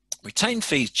 Retained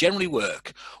fees generally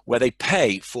work where they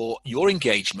pay for your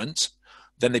engagement,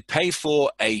 then they pay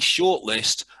for a short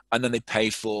list, and then they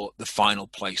pay for the final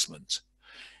placement.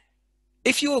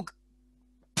 If you're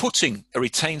putting a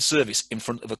retained service in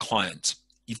front of a client,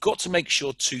 you've got to make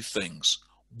sure two things.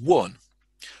 One,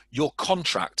 your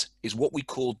contract is what we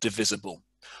call divisible.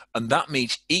 And that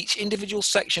means each individual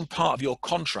section part of your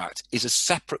contract is a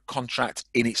separate contract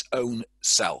in its own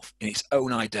self, in its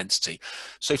own identity.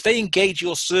 So if they engage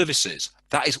your services,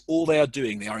 that is all they are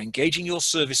doing. They are engaging your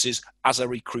services as a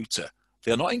recruiter.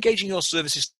 They're not engaging your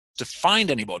services to find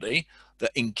anybody. They're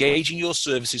engaging your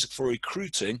services for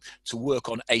recruiting to work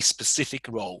on a specific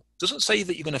role. It doesn't say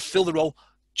that you're going to fill the role,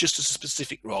 just a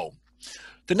specific role.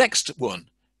 The next one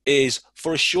is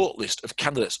for a short list of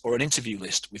candidates or an interview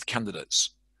list with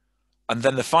candidates. And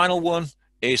then the final one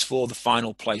is for the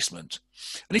final placement.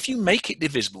 And if you make it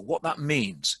divisible, what that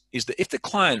means is that if the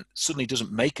client suddenly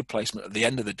doesn't make a placement at the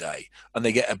end of the day and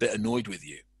they get a bit annoyed with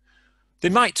you, they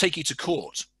might take you to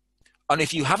court. And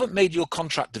if you haven't made your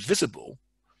contract divisible,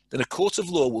 then a court of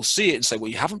law will see it and say,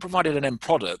 well, you haven't provided an end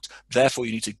product, therefore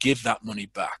you need to give that money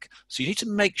back. So you need to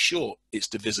make sure it's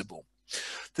divisible.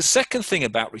 The second thing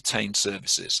about retained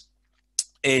services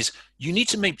is you need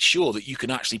to make sure that you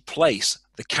can actually place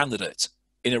the candidate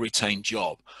in a retained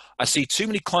job. I see too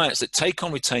many clients that take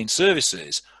on retained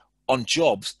services on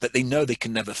jobs that they know they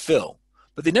can never fill,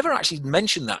 but they never actually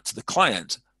mention that to the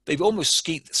client. They've almost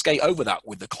skate over that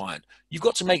with the client. You've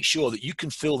got to make sure that you can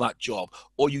fill that job,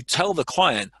 or you tell the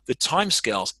client the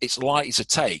timescales it's likely to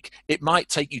take. It might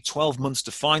take you 12 months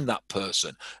to find that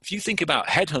person. If you think about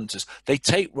headhunters, they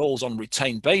take roles on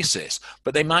retained basis,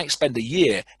 but they might spend a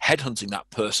year headhunting that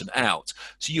person out.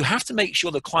 So you have to make sure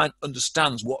the client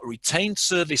understands what a retained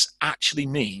service actually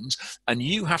means, and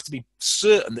you have to be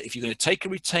certain that if you're going to take a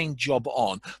retained job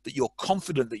on, that you're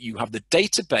confident that you have the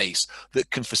database that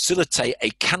can facilitate a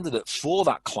candidate for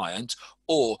that client,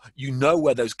 or you know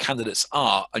where those candidates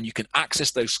are and you can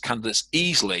access those candidates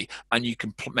easily and you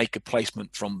can make a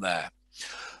placement from there.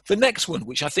 The next one,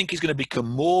 which I think is going to become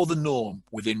more the norm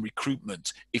within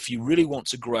recruitment if you really want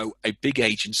to grow a big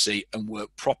agency and work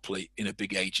properly in a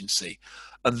big agency,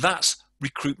 and that's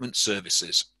recruitment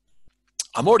services.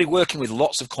 I'm already working with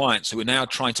lots of clients who are now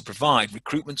trying to provide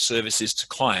recruitment services to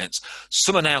clients.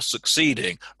 Some are now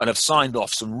succeeding and have signed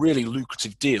off some really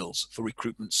lucrative deals for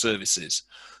recruitment services.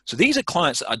 So these are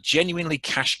clients that are genuinely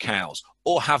cash cows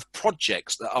or have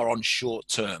projects that are on short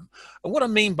term. And what I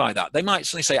mean by that, they might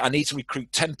suddenly say, I need to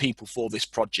recruit 10 people for this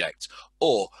project,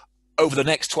 or over the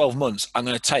next 12 months, I'm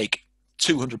going to take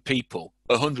 200 people,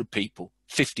 100 people,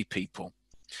 50 people.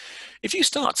 If you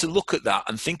start to look at that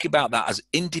and think about that as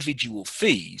individual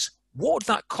fees, what would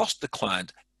that cost the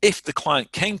client if the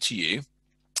client came to you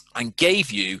and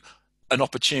gave you an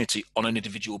opportunity on an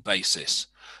individual basis?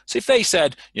 So if they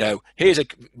said, you know, here's a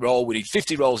role, we need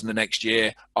 50 roles in the next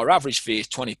year, our average fee is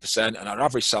 20% and our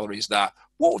average salary is that,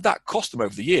 what would that cost them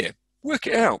over the year? Work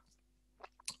it out.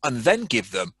 And then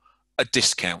give them a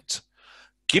discount.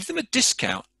 Give them a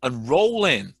discount and roll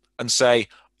in and say,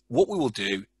 what we will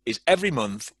do is every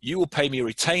month you will pay me a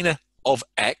retainer of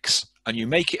X, and you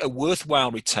make it a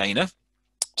worthwhile retainer,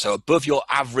 so above your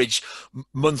average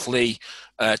monthly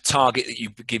target that you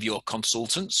give your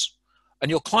consultants, and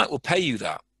your client will pay you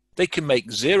that. They can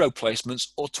make 0 placements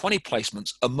or 20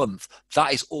 placements a month.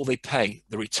 That is all they pay,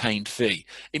 the retained fee.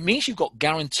 It means you've got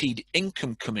guaranteed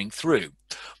income coming through.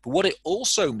 But what it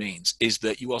also means is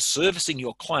that you are servicing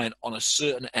your client on a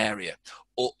certain area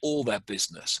or all their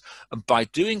business. And by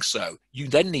doing so, you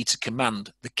then need to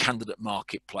command the candidate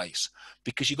marketplace,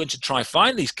 because you're going to try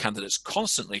find these candidates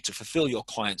constantly to fulfill your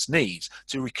client's needs,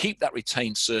 to keep that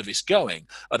retained service going,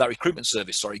 or that recruitment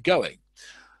service, sorry, going.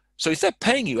 So if they're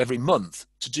paying you every month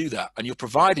to do that, and you're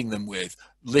providing them with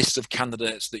lists of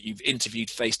candidates that you've interviewed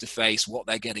face-to-face, what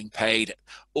they're getting paid,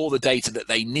 all the data that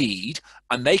they need,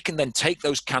 and they can then take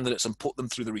those candidates and put them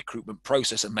through the recruitment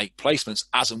process and make placements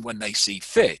as and when they see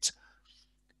fit,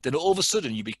 then all of a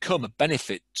sudden you become a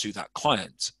benefit to that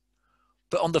client.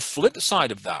 But on the flip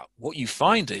side of that, what you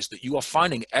find is that you are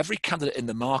finding every candidate in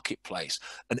the marketplace,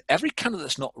 and every candidate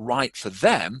that's not right for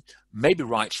them may be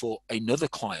right for another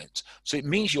client. So it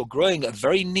means you're growing a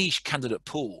very niche candidate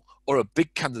pool, or a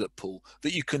big candidate pool,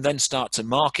 that you can then start to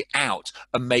market out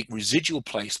and make residual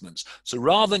placements. So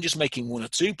rather than just making 1 or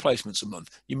 2 placements a month,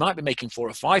 you might be making 4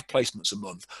 or 5 placements a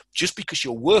month, just because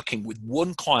you're working with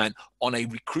one client on a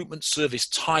recruitment service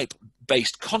type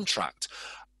based contract.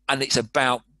 And it's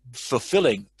about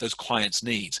fulfilling those clients'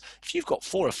 needs. If you've got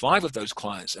 4 or 5 of those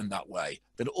clients in that way,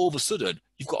 then all of a sudden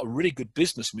you've got a really good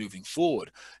business moving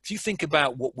forward. If you think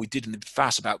about what we did in the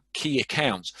past about key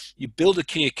accounts, you build a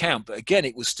key account, but again,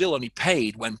 it was still only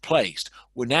paid when placed.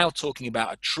 We're now talking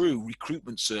about a true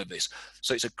recruitment service.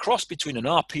 So it's a cross between an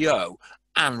RPO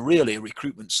and really a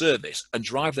recruitment service, and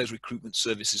drive those recruitment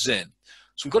services in.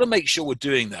 So we've got to make sure we're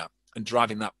doing that and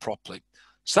driving that properly.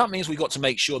 So that means we've got to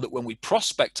make sure that when we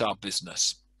prospect our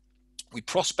business, we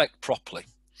prospect properly.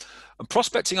 And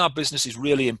prospecting our business is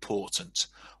really important.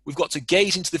 We've got to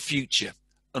gaze into the future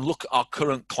and look at our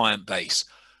current client base.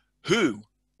 Who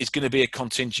is going to be a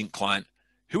contingent client?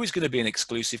 Who is going to be an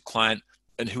exclusive client?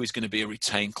 And who is going to be a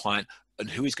retained client? And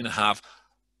who is going to have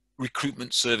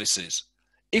recruitment services.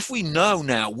 If we know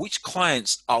now which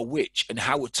clients are which and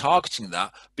how we're targeting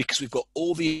that, because we've got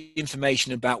all the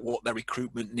information about what their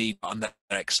recruitment need and their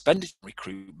expenditure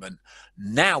recruitment,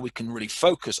 now we can really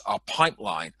focus our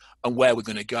pipeline and where we're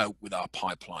going to go with our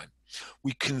pipeline.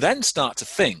 We can then start to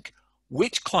think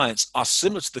which clients are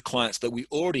similar to the clients that we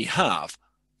already have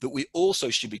that we also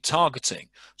should be targeting.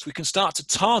 So we can start to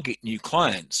target new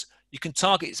clients. You can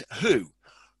target who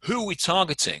are we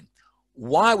targeting?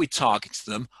 Why are we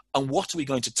targeting them, and what are we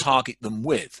going to target them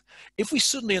with? If we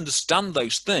suddenly understand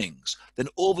those things, then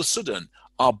all of a sudden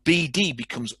our BD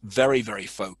becomes very, very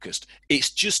focused. It's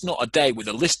just not a day with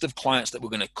a list of clients that we're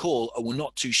going to call and we're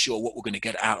not too sure what we're going to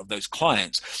get out of those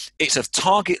clients. It's a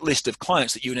target list of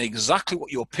clients that you know exactly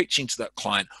what you're pitching to that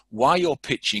client, why you're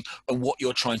pitching, and what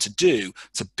you're trying to do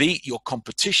to beat your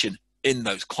competition in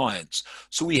those clients.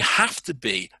 So we have to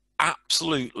be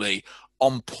absolutely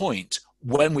on point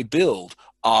when we build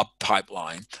our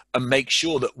pipeline and make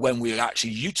sure that when we're actually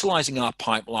utilizing our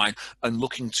pipeline and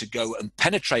looking to go and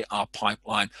penetrate our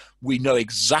pipeline, we know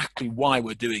exactly why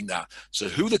we're doing that. So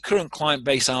who the current client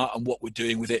base are and what we're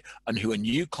doing with it, and who a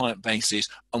new client base is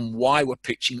and why we're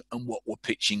pitching and what we're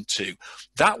pitching to.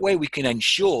 That way we can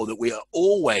ensure that we are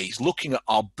always looking at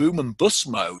our boom and bust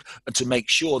mode, and to make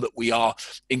sure that we are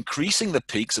increasing the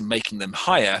peaks and making them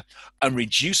higher and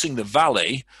reducing the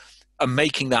valley and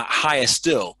making that higher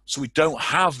still, so we don't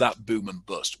have that boom and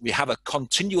bust. We have a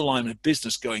continual line of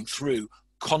business going through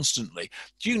constantly.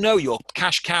 Do you know your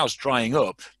cash cow's drying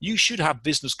up? You should have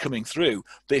business coming through.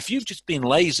 But if you've just been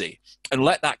lazy and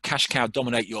let that cash cow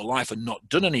dominate your life and not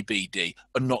done any BD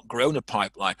and not grown a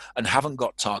pipeline and haven't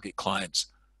got target clients,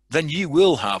 then you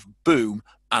will have boom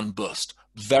and bust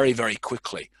very, very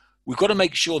quickly. We've got to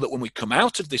make sure that when we come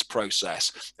out of this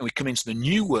process and we come into the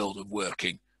new world of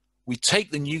working, we take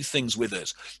the new things with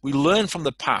us. We learn from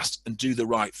the past and do the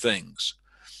right things.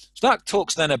 So that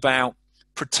talks then about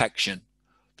protection,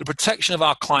 the protection of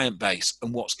our client base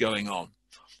and what's going on.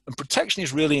 And protection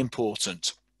is really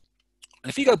important. And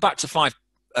if you go back to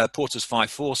Porter's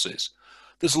 5 forces,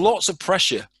 there's lots of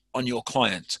pressure on your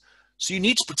client. So you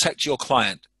need to protect your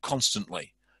client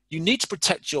constantly. You need to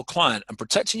protect your client, and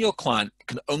protecting your client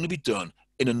can only be done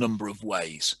in a number of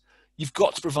ways. You've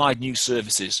got to provide new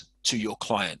services to your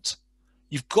client.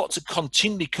 You've got to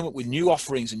continually come up with new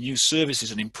offerings and new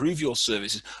services and improve your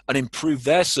services and improve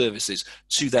their services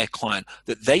to their client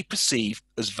that they perceive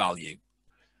as value.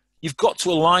 You've got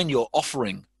to align your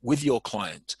offering with your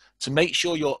client to make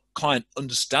sure your client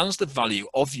understands the value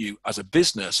of you as a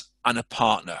business and a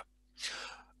partner.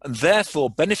 And therefore,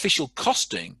 beneficial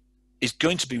costing is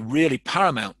going to be really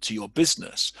paramount to your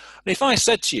business. And if I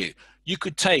said to you, you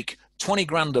could take 20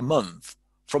 grand a month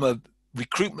from a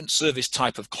recruitment service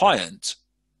type of client,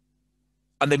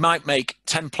 and they might make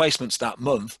 10 placements that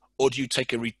month, or do you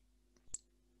take a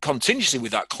continuously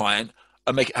with that client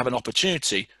and have an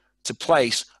opportunity to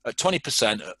place at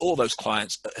 20% at all those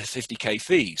clients at 50k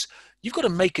fees? You've got to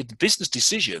make a business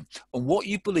decision on what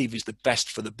you believe is the best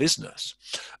for the business.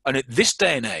 And at this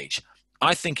day and age,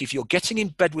 I think if you're getting in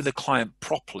bed with a client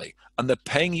properly and they're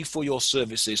paying you for your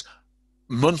services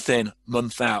month in,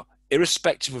 month out,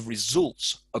 irrespective of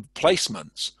results of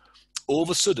placements, all of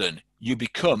a sudden you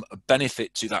become a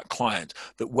benefit to that client,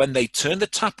 that when they turn the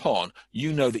tap on,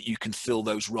 you know that you can fill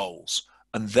those roles.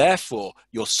 And therefore,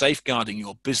 you're safeguarding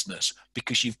your business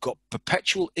because you've got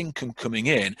perpetual income coming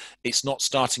in. It's not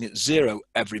starting at zero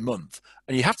every month.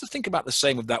 And you have to think about the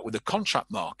same of that with the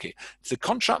contract market. If the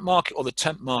contract market or the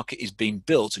temp market is being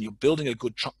built and you're building a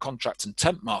good contract and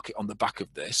temp market on the back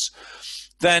of this,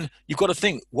 then you've got to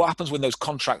think, what happens when those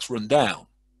contracts run down?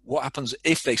 What happens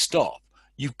if they stop?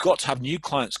 You've got to have new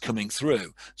clients coming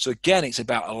through. So again, it's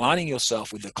about aligning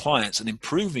yourself with the clients and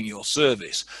improving your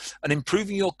service and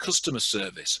improving your customer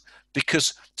service,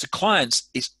 because to clients,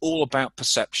 it's all about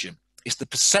perception. It's the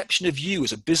perception of you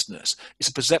as a business. It's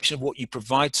a perception of what you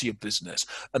provide to your business.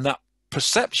 And that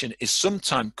perception is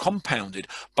sometimes compounded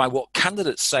by what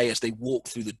candidates say as they walk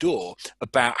through the door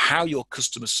about how your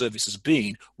customer service has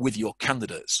been with your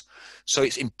candidates. So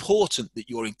it's important that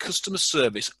your customer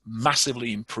service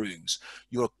massively improves.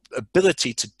 Your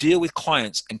ability to deal with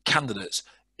clients and candidates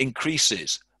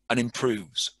increases and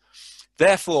improves.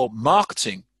 Therefore,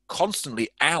 marketing constantly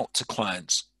out to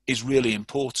clients is really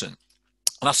important.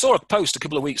 And I saw a post a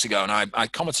couple of weeks ago, and I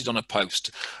commented on a post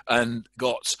and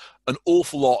got an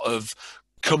awful lot of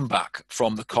comeback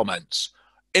from the comments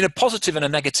in a positive and a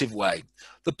negative way.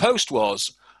 The post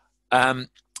was, I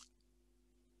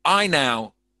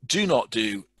now do not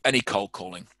do any cold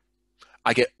calling.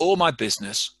 I get all my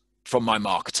business from my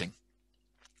marketing.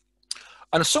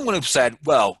 And someone who said,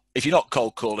 well, if you're not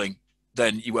cold calling,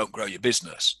 then you won't grow your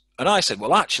business. And I said,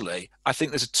 well, actually, I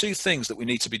think there's two things that we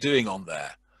need to be doing on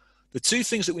there. The two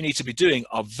things that we need to be doing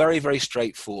are very, very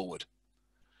straightforward.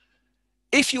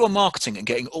 If you are marketing and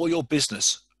getting all your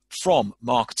business from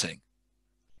marketing,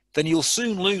 then you'll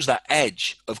soon lose that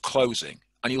edge of closing,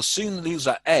 and you'll soon lose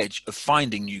that edge of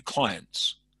finding new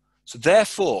clients. So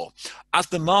therefore, as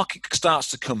the market starts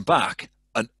to come back,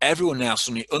 and everyone now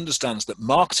suddenly understands that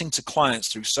marketing to clients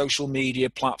through social media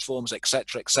platforms,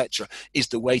 etc., is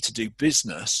the way to do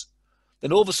business,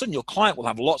 then all of a sudden your client will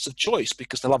have lots of choice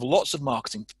because they'll have lots of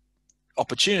marketing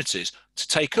opportunities to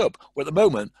take up, where at the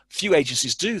moment, few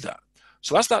agencies do that.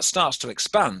 So as that starts to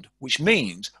expand, which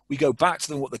means we go back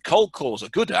to what the cold callers are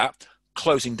good at,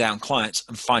 closing down clients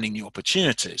and finding new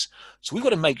opportunities. So we've got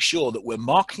to make sure that we're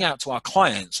marketing out to our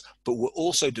clients, but we're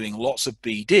also doing lots of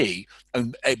BD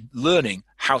and learning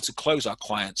how to close our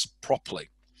clients properly.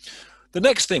 The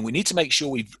next thing, we need to make sure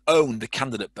we've owned the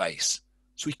candidate base.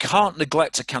 So we can't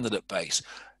neglect a candidate base.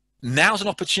 Now's an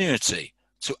opportunity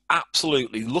to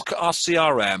absolutely look at our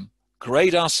CRM,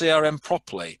 grade our CRM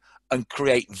properly, and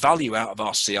create value out of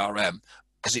our CRM,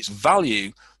 because it's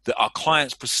value that our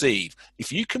clients perceive.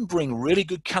 If you can bring really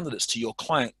good candidates to your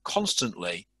client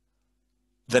constantly,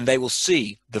 then they will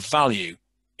see the value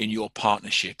in your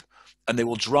partnership, and they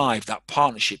will drive that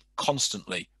partnership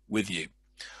constantly with you.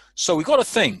 So we've got to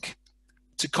think,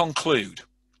 to conclude,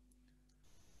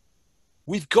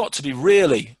 we've got to be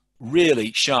really,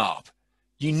 really sharp.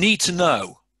 You need to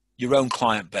know your own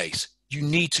client base. You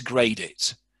need to grade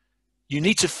it. You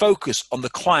need to focus on the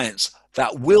clients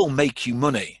that will make you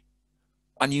money,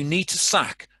 and you need to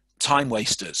sack time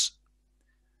wasters.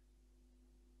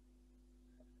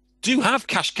 Do you have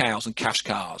cash cows and cash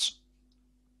cars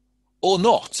or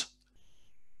not?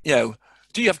 You know,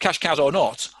 do you have cash cows or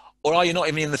not? Or are you not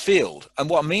even in the field? And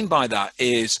what I mean by that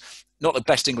is not the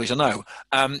best English I know.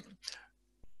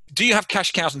 Do you have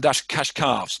cash cows and cash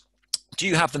calves? Do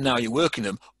you have them now, you're working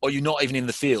them, or you're not even in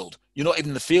the field? You're not even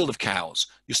in the field of cows.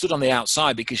 You're stood on the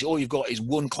outside because all you've got is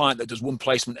one client that does one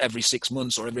placement every 6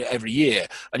 months or every year.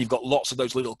 And you've got lots of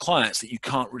those little clients that you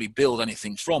can't really build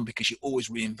anything from because you're always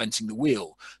reinventing the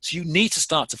wheel. So you need to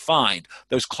start to find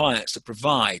those clients that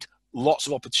provide lots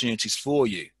of opportunities for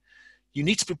you. You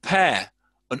need to prepare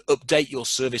and update your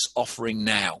service offering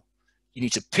now. You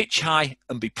need to pitch high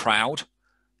and be proud.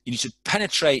 You need to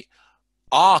penetrate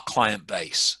our client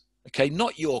base. Okay,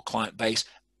 not your client base,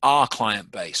 our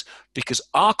client base, because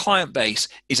our client base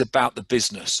is about the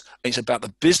business. It's about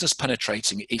the business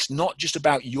penetrating. It's not just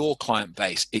about your client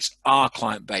base, it's our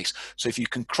client base. So if you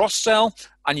can cross-sell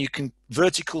and you can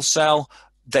vertical sell,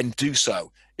 then do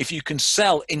so. If you can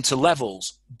sell into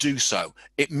levels, do so.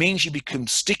 It means you become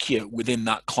stickier within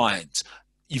that client.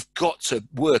 You've got to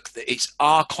work that it's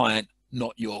our client,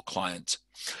 not your client.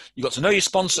 You've got to know your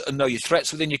sponsor and know your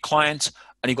threats within your client,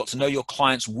 and you've got to know your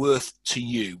client's worth to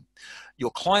you. Your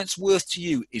client's worth to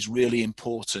you is really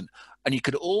important. And you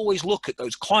could always look at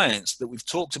those clients that we've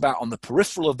talked about on the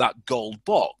peripheral of that gold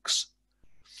box.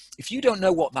 If you don't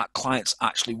know what that client's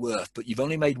actually worth, but you've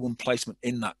only made one placement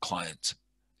in that client,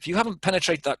 if you haven't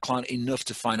penetrated that client enough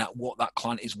to find out what that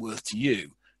client is worth to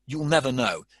you, you'll never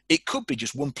know. It could be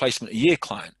just one placement a year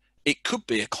client. It could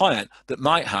be a client that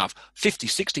might have 50,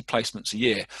 60 placements a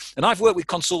year. And I've worked with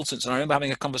consultants, and I remember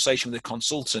having a conversation with a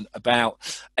consultant about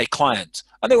a client,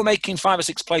 and they were making 5 or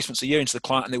 6 placements a year into the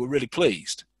client, and they were really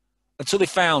pleased until they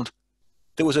found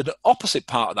there was an opposite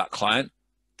part of that client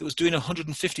that was doing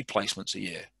 150 placements a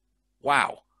year.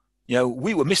 Wow. You know,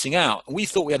 we were missing out. And we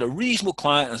thought we had a reasonable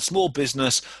client and a small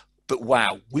business, but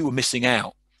wow, we were missing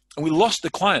out. And we lost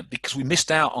the client because we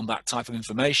missed out on that type of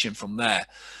information from there.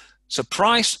 So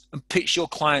price and pitch your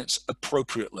clients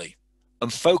appropriately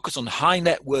and focus on high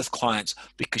net worth clients,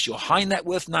 because your high net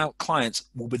worth now clients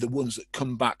will be the ones that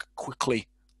come back quickly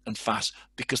and fast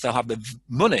because they'll have the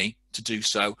money to do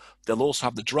so. They'll also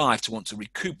have the drive to want to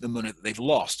recoup the money that they've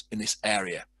lost in this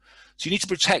area. So you need to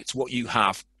protect what you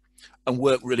have and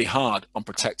work really hard on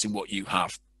protecting what you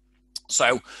have.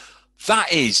 So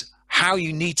that is how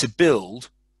you need to build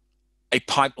a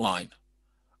pipeline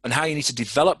and how you need to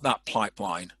develop that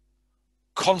pipeline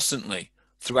constantly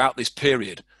throughout this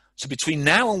period. So between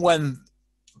now and when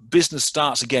business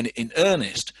starts again in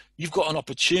earnest, you've got an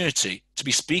opportunity to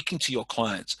be speaking to your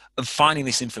clients and finding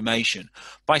this information.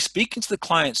 By speaking to the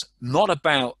clients, not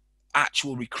about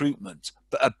actual recruitment,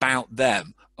 but about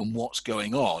them and what's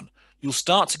going on, you'll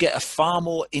start to get a far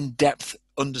more in-depth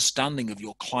understanding of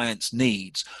your clients'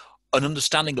 needs, an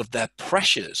understanding of their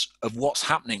pressures, of what's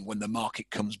happening when the market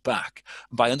comes back.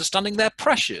 And by understanding their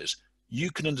pressures, you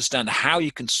can understand how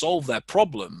you can solve their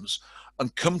problems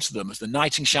and come to them as the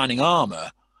knight in shining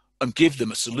armor and give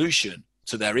them a solution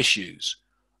to their issues.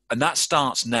 And that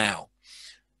starts now.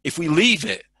 If we leave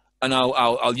it, and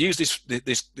I'll use this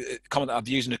comment that I've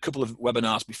used in a couple of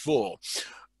webinars before.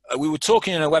 We were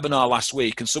talking in a webinar last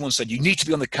week, and someone said, you need to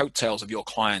be on the coattails of your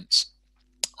clients.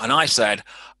 And I said,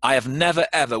 I have never,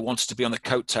 ever wanted to be on the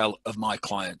coattail of my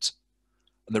client.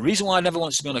 And the reason why I never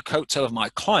wanted to be on the coattail of my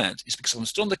client is because if I'm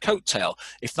still on the coattail,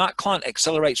 if that client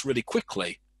accelerates really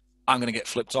quickly, I'm going to get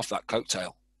flipped off that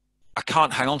coattail. I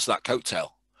can't hang on to that coattail.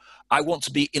 I want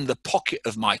to be in the pocket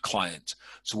of my client.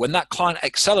 So when that client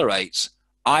accelerates,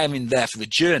 I am in there for the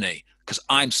journey because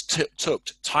I'm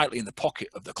tucked tightly in the pocket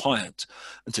of the client.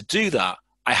 And to do that,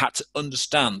 I had to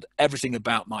understand everything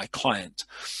about my client.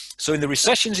 So in the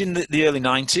recessions in the early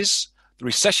 90s, the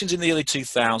recessions in the early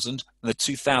 2000s, and the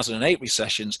 2008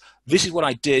 recessions, this is what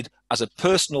I did as a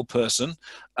personal person,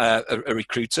 a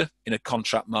recruiter in a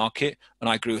contract market, and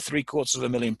I grew a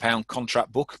 £750,000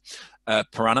 contract book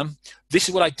per annum. This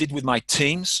is what I did with my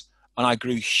teams. And I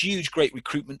grew huge, great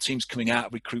recruitment teams coming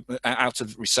out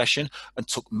of recession and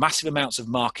took massive amounts of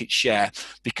market share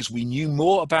because we knew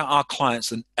more about our clients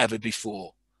than ever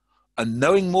before. And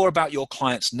knowing more about your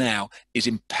clients now is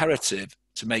imperative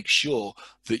to make sure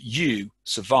that you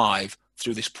survive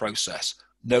through this process.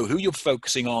 Know who you're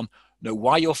focusing on, know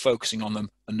why you're focusing on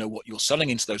them, and know what you're selling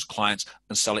into those clients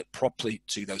and sell it properly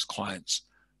to those clients.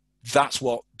 That's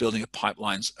what building a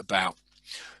pipeline's about.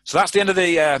 So that's the end of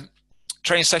the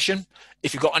training session.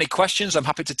 If you've got any questions, I'm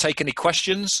happy to take any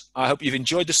questions. I hope you've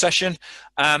enjoyed the session.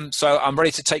 So I'm ready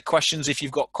to take questions. If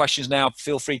you've got questions now,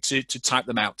 feel free to type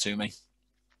them out to me.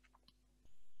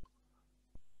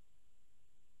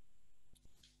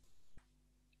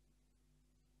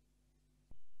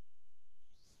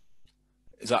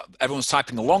 Is that everyone's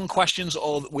typing the long questions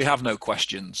or we have no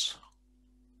questions?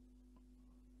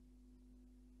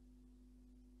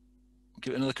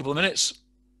 Give it another couple of minutes.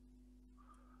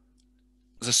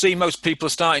 As I see, most people are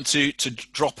starting to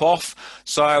drop off.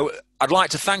 So I'd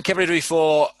like to thank everybody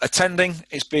for attending.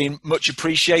 It's been much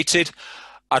appreciated.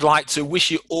 I'd like to wish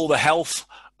you all the health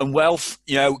and wealth,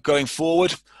 going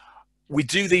forward. We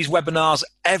do these webinars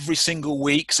every single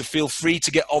week, so feel free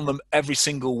to get on them every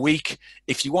single week.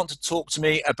 If you want to talk to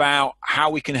me about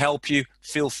how we can help you,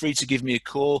 feel free to give me a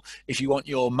call. If you want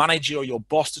your manager or your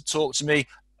boss to talk to me,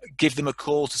 give them a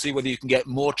call to see whether you can get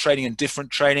more training and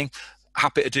different training.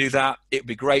 Happy to do that. It'd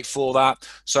be great for that.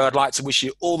 So I'd like to wish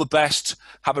you all the best.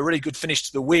 Have a really good finish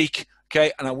to the week.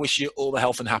 Okay. And I wish you all the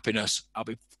health and happiness. I'll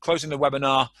be closing the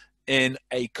webinar in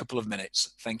a couple of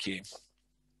minutes. Thank you.